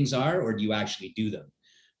right things are, or do you actually do them?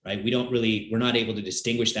 Right? We're not able to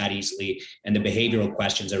distinguish that easily. And the behavioral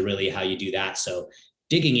questions are really how you do that. So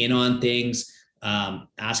digging in on things,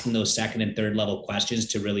 asking those second and third level questions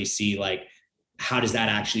to really see like, how does that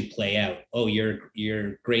actually play out? Oh, you're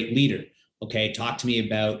a great leader. Okay. Talk to me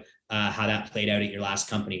about how that played out at your last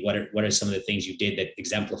company. What are some of the things you did that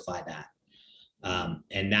exemplify that?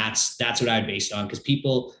 And that's what I would base it on, because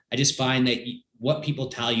I just find that what people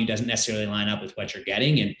tell you doesn't necessarily line up with what you're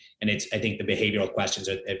getting. And I think the behavioral questions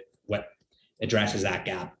are what addresses that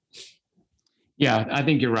gap. Yeah, I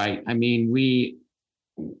think you're right. I mean,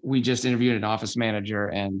 we just interviewed an office manager,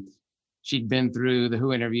 and she'd been through the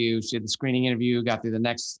WHO interview. She had the screening interview, got through the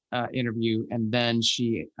next interview, and then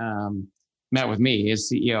she met with me as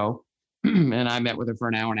CEO, and I met with her for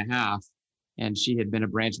an hour and a half. And she had been a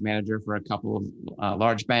branch manager for a couple of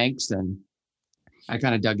large banks, and I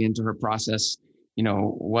kind of dug into her process,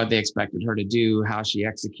 what they expected her to do, how she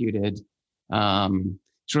executed.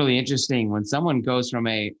 It's really interesting when someone goes from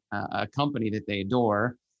a company that they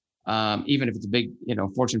adore, even if it's a big,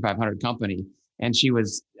 Fortune 500 company, and she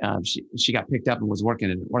got picked up and was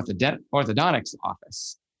working in an orthodontics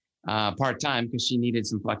office part-time because she needed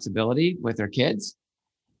some flexibility with her kids.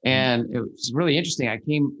 And it was really interesting.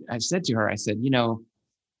 I said to her, I said,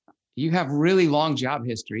 you have really long job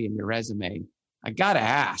history in your resume. I got to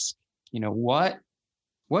ask,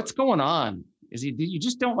 what's going on? You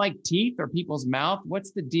just don't like teeth or people's mouth?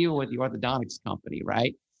 What's the deal with the orthodontics company,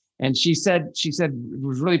 right? And she said, it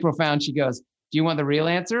was really profound. She goes, do you want the real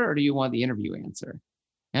answer or do you want the interview answer?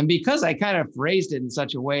 And because I kind of phrased it in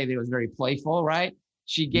such a way that it was very playful, right?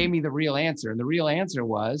 she gave me the real answer. And the real answer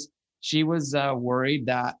was she was worried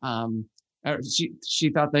that she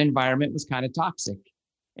thought the environment was kind of toxic.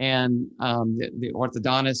 And the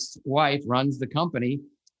orthodontist's wife runs the company.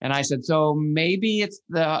 And I said, so maybe it's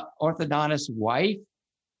the orthodontist's wife?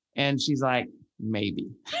 And she's like, maybe.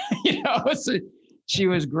 So she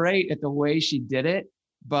was great at the way she did it.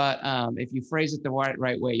 But if you phrase it the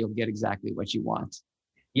right way, you'll get exactly what you want.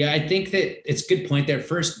 Yeah, I think that it's a good point there.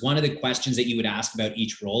 First, one of the questions that you would ask about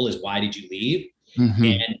each role is, why did you leave? Mm-hmm.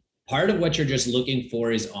 And part of what you're just looking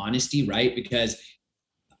for is honesty, right? Because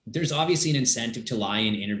there's obviously an incentive to lie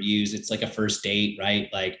in interviews. It's like a first date, right?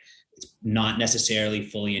 Like, it's not necessarily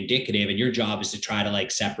fully indicative. And your job is to try to like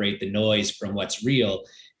separate the noise from what's real.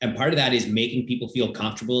 And part of that is making people feel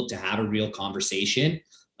comfortable to have a real conversation.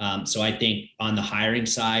 So I think on the hiring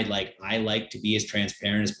side, like, I like to be as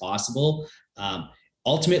transparent as possible.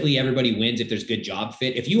 Ultimately, everybody wins if there's good job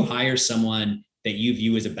fit. If you hire someone that you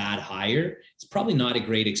view as a bad hire, it's probably not a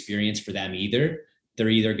great experience for them either. They're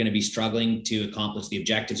either going to be struggling to accomplish the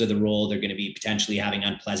objectives of the role. They're going to be potentially having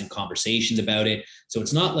unpleasant conversations about it. So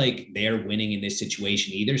it's not like they're winning in this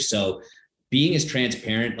situation either. So being as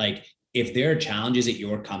transparent, like, if there are challenges at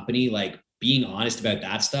your company, like, being honest about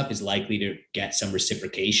that stuff is likely to get some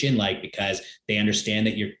reciprocation, like, because they understand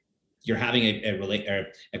that you're having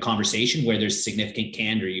a conversation where there's significant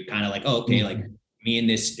candor. You're kind of like, oh, okay, like, me and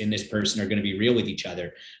this person are going to be real with each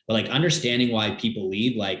other. But like, understanding why people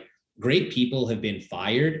leave, like, great people have been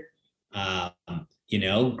fired.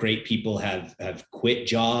 Great people have quit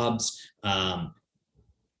jobs.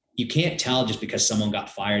 You can't tell just because someone got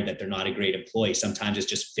fired that they're not a great employee. Sometimes it's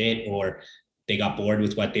just fit, or they got bored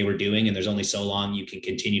with what they were doing, and there's only so long you can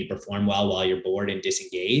continue to perform well while you're bored and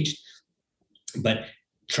disengaged. But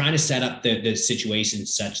trying to set up the situation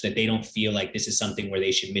such that they don't feel like this is something where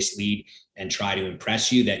they should mislead and try to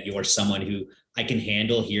impress you, that you're someone who, I can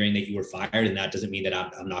handle hearing that you were fired, and that doesn't mean that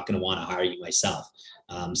I'm not going to want to hire you myself.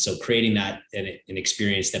 So creating that an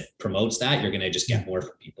experience that promotes that, you're going to just get more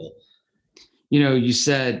from people. You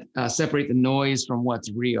said separate the noise from what's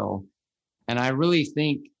real. And I really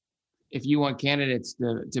think if you want candidates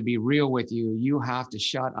to be real with you, you have to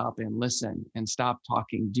shut up and listen and stop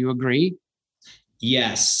talking. Do you agree?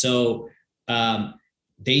 Yes. So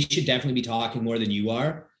they should definitely be talking more than you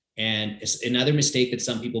are. And another mistake that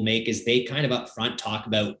some people make is they kind of upfront talk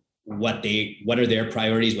about what are their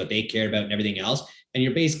priorities, what they care about, and everything else. And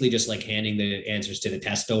you're basically just like handing the answers to the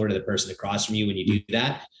test over to the person across from you when you do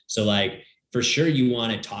that. So like, for sure, you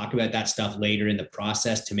want to talk about that stuff later in the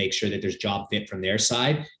process to make sure that there's job fit from their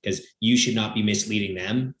side, because you should not be misleading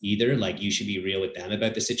them either. Like, you should be real with them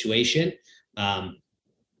about the situation.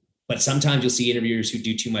 But sometimes you'll see interviewers who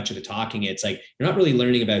do too much of the talking. It's like, you're not really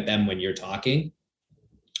learning about them when you're talking,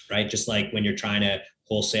 right? Just like when you're trying to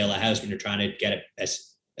wholesale a house, when you're trying to get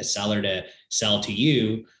a seller to sell to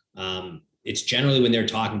you, it's generally when they're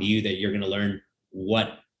talking to you that you're going to learn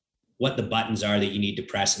what the buttons are that you need to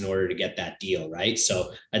press in order to get that deal, right?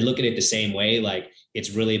 So I'd look at it the same way. Like, it's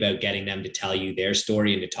really about getting them to tell you their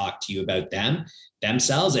story and to talk to you about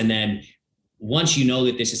themselves. And then once you know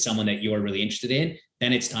that this is someone that you're really interested in,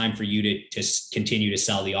 then it's time for you to continue to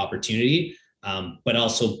sell the opportunity. But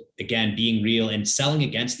also, again, being real and selling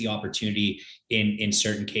against the opportunity in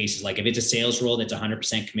certain cases. Like, if it's a sales role that's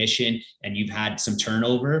 100% commission and you've had some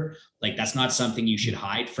turnover, like, that's not something you should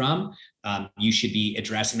hide from. You should be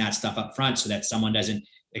addressing that stuff up front so that someone doesn't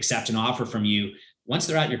accept an offer from you. Once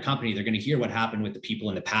they're at your company, they're going to hear what happened with the people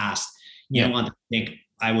in the past. You don't want to think,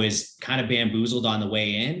 I was kind of bamboozled on the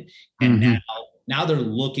way in, and now they're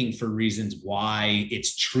looking for reasons why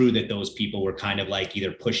it's true that those people were kind of like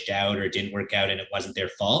either pushed out or it didn't work out and it wasn't their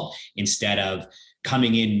fault, instead of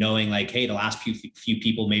coming in knowing like, hey, the last few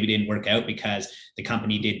people maybe didn't work out because the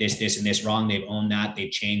company did this and this wrong. They've owned that,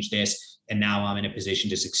 they've changed this, and now I'm in a position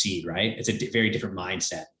to succeed, right? It's a very different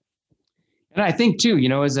mindset. And I think too,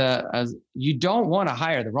 as you don't want to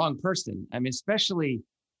hire the wrong person. I mean, especially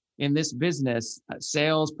in this business,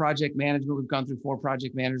 sales, project management, we've gone through 4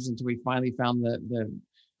 project managers until we finally found the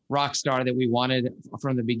rock star that we wanted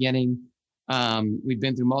from the beginning. We've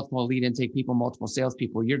been through multiple lead intake people, multiple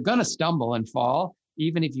salespeople. You're going to stumble and fall,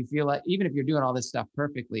 even if you're doing all this stuff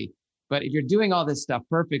perfectly. But if you're doing all this stuff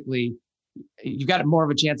perfectly, you've got more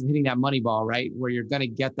of a chance of hitting that money ball, right? Where you're going to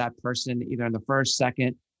get that person either in the first,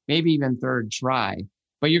 second, maybe even third try.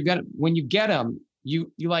 But when you get them,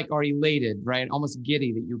 you like are elated, right? Almost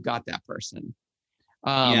giddy that you got that person.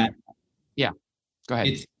 Yeah. Go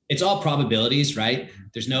ahead. It's all probabilities, right?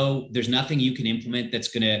 There's nothing you can implement that's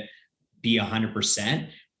going to be 100%.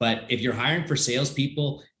 But if you're hiring for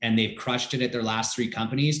salespeople and they've crushed it at their last 3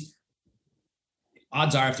 companies,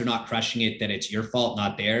 odds are if they're not crushing it, that it's your fault,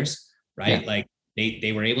 not theirs, right? Yeah. Like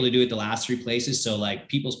they were able to do it the last 3 places. So like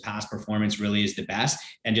people's past performance really is the best.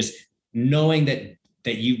 And just knowing that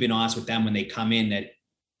you've been honest with them when they come in, that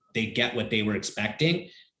they get what they were expecting,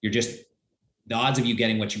 the odds of you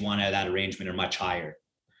getting what you want out of that arrangement are much higher.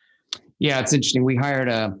 Yeah, it's interesting. We hired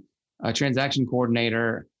a transaction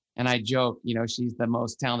coordinator, and I joke, she's the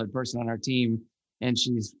most talented person on our team, and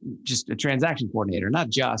she's just a transaction coordinator. Not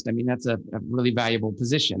just, I mean, that's a really valuable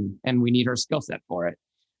position, and we need her skill set for it.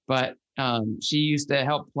 But she used to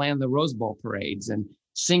help plan the Rose Bowl parades and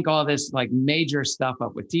sync all this like major stuff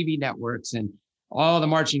up with TV networks and all the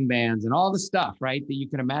marching bands and all the stuff, right, that you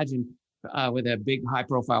can imagine with a big high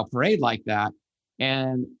profile parade like that.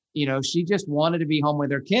 And, she just wanted to be home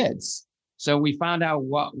with her kids. So we found out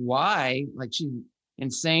why, like she's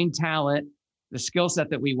insane talent, the skill set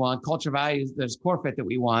that we want, culture values, there's core fit that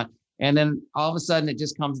we want. And then all of a sudden it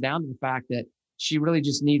just comes down to the fact that she really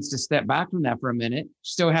just needs to step back from that for a minute.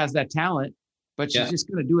 She still has that talent, but she's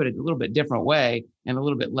just going to do it a little bit different way and a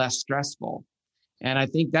little bit less stressful. And I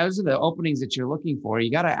think those are the openings that you're looking for.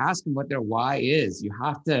 You got to ask them what their why is. You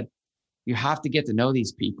have to get to know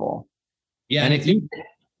these people. Yeah. And if you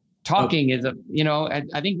talking is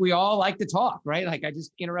I think we all like to talk, right? Like I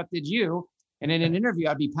just interrupted you. And in an interview,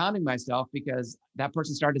 I'd be pounding myself because that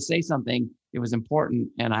person started to say something. It was important.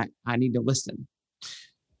 And I need to listen.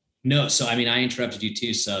 No. So, I mean, I interrupted you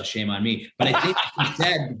too, so shame on me, but I think what you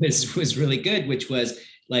said was really good, which was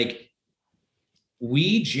like,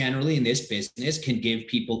 we generally in this business can give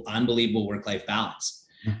people unbelievable work-life balance,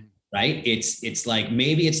 right? It's like,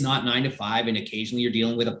 maybe it's not 9 to 5 and occasionally you're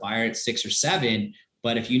dealing with a buyer at 6 or 7,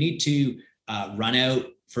 but if you need to run out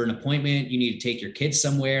for an appointment, you need to take your kids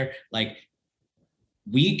somewhere, like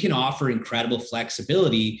we can offer incredible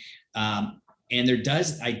flexibility. And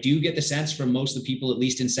I do get the sense from most of the people, at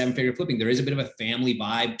least in 7-figure flipping, there is a bit of a family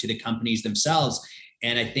vibe to the companies themselves.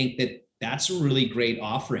 And I think that that's a really great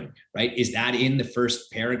offering, right? Is that in the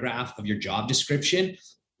first paragraph of your job description?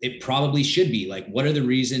 It probably should be. Like, what are the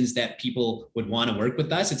reasons that people would want to work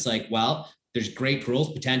with us? It's like, well, there's great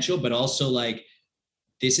growth potential, but also like,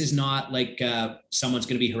 this is not like someone's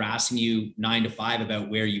going to be harassing you 9 to 5 about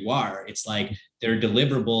where you are. It's like there are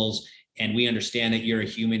deliverables, and we understand that you're a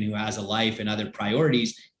human who has a life and other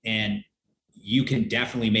priorities, and you can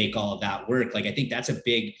definitely make all of that work. Like, I think that's a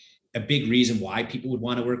big reason why people would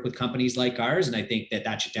want to work with companies like ours. And I think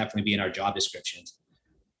that should definitely be in our job descriptions.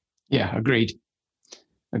 Yeah, agreed.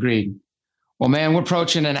 Well, man, we're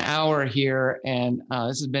approaching an hour here, and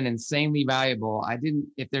this has been insanely valuable.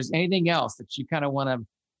 If there's anything else that you kind of want to,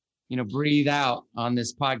 breathe out on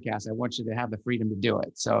this podcast, I want you to have the freedom to do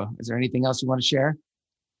it. So is there anything else you want to share?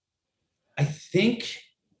 I think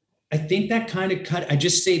that kind of I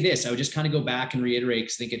just say this, I would just kind of go back and reiterate,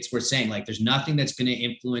 because I think it's worth saying, like, there's nothing that's going to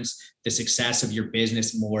influence the success of your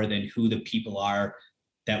business more than who the people are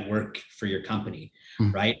that work for your company.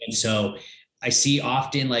 Mm-hmm. Right. And so I see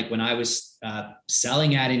often, like when I was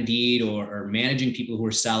selling at Indeed or managing people who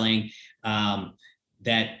are selling,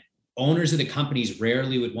 that owners of the companies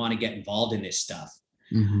rarely would want to get involved in this stuff.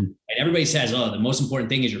 Mm-hmm. And everybody says, oh, the most important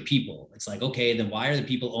thing is your people. It's like, okay, then why are the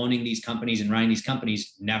people owning these companies and running these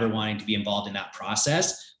companies never wanting to be involved in that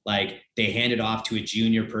process? Like, they hand it off to a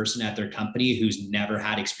junior person at their company who's never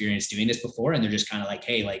had experience doing this before. And they're just kind of like,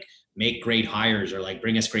 hey, like, make great hires or like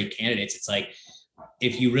bring us great candidates. It's like,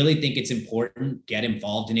 if you really think it's important, get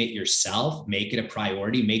involved in it yourself, make it a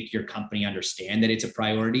priority, make your company understand that it's a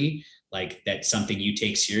priority, like that's something you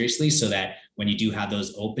take seriously, so that when you do have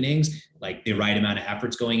those openings, like the right amount of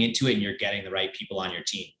effort's going into it and you're getting the right people on your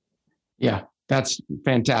team. Yeah, that's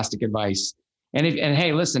fantastic advice. And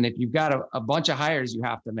hey, listen, if you've got a bunch of hires you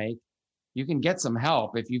have to make, you can get some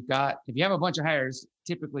help. If you have a bunch of hires,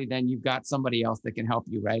 typically then you've got somebody else that can help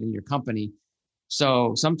you, right, in your company.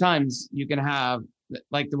 So sometimes you can have,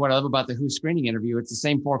 like what I love about the Who screening interview, it's the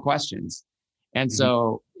same 4 questions. And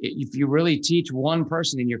so if you really teach one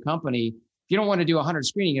person in your company, if you don't want to do 100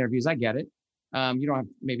 screening interviews, I get it. You don't have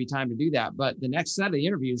maybe time to do that, but the next set of the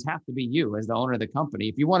interviews have to be you as the owner of the company.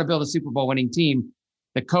 If you want to build a Super Bowl winning team,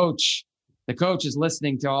 the coach is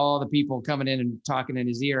listening to all the people coming in and talking in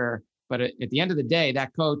his ear. But at the end of the day,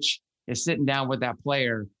 that coach is sitting down with that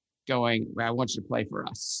player going, I want you to play for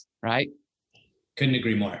us, right? Couldn't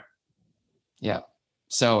agree more. Yeah.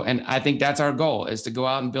 So, and I think that's our goal, is to go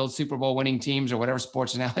out and build Super Bowl winning teams, or whatever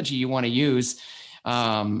sports analogy you want to use,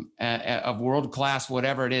 of world-class,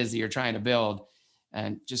 whatever it is that you're trying to build,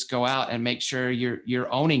 and just go out and make sure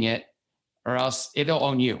you're owning it, or else it'll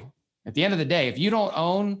own you. At the end of the day, if you don't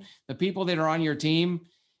own the people that are on your team,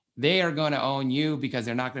 they are going to own you, because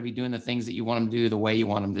they're not going to be doing the things that you want them to do the way you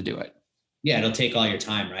want them to do it. Yeah, it'll take all your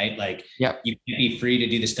time, right? Like Yep. you can't be free to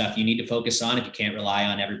do the stuff you need to focus on if you can't rely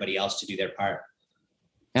on everybody else to do their part.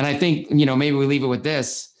 And I think, maybe we leave it with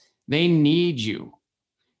this. They need you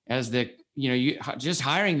as you just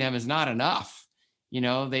hiring them is not enough.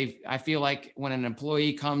 I feel like when an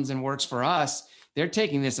employee comes and works for us, they're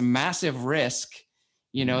taking this massive risk,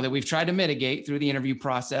 that we've tried to mitigate through the interview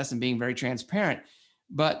process and being very transparent,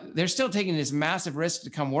 but they're still taking this massive risk to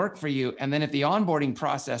come work for you. And then if the onboarding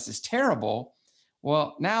process is terrible,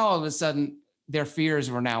 well, now all of a sudden their fears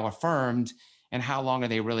were now affirmed. And how long are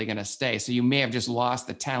they really going to stay? So you may have just lost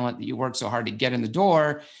the talent that you worked so hard to get in the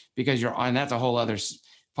door because you're on. That's a whole other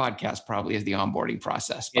podcast, probably, is the onboarding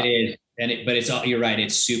process. But. It is, but it's all. You're right.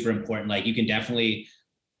 It's super important. Like you can definitely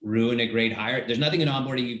ruin a great hire. There's nothing in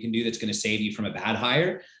onboarding you can do that's going to save you from a bad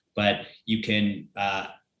hire, but you can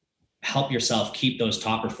help yourself keep those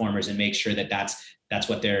top performers and make sure that that's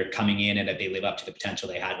what they're coming in and that they live up to the potential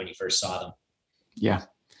they had when you first saw them. Yeah,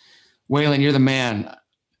 Waylon, you're the man.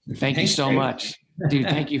 Thank you so much, dude.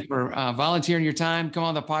 Thank you for volunteering your time. Come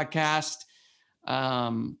on the podcast.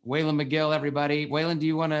 Waylon McGill, everybody. Waylon, do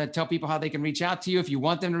you want to tell people how they can reach out to you if you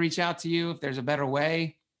want them to reach out to you, if there's a better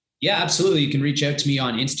way? Yeah, absolutely. You can reach out to me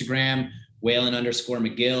on Instagram,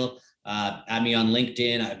 Waylon_McGill. Add me on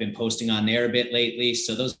LinkedIn. I've been posting on there a bit lately.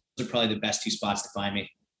 So those are probably the best two spots to find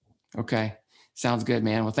me. Okay. Sounds good,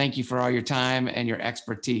 man. Well, thank you for all your time and your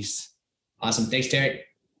expertise. Awesome. Thanks, Terry.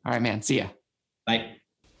 All right, man. See ya. Bye.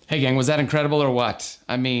 Hey, gang, was that incredible or what?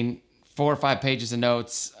 I mean, 4 or 5 pages of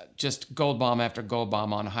notes, just gold bomb after gold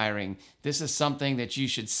bomb on hiring. This is something that you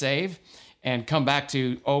should save and come back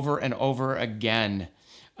to over and over again.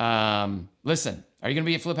 Listen, are you going to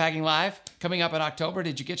be at Flip Hacking Live coming up in October?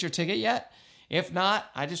 Did you get your ticket yet? If not,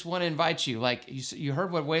 I just want to invite you. Like you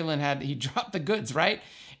heard what Waylon had. He dropped the goods, right?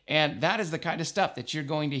 And that is the kind of stuff that you're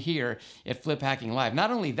going to hear at Flip Hacking Live.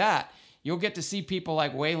 Not only that, you'll get to see people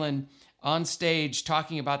like Waylon on stage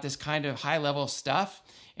talking about this kind of high level stuff.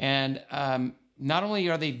 And not only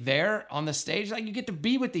are they there on the stage, like you get to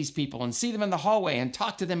be with these people and see them in the hallway and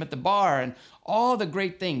talk to them at the bar and all the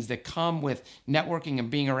great things that come with networking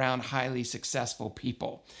and being around highly successful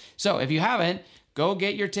people. So if you haven't, go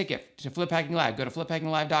get your ticket to Flip Hacking Live. Go to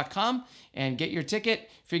fliphackinglive.com and get your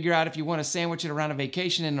ticket. Figure out if you want to sandwich it around a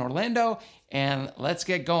vacation in Orlando, and let's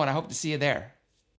get going. I hope to see you there.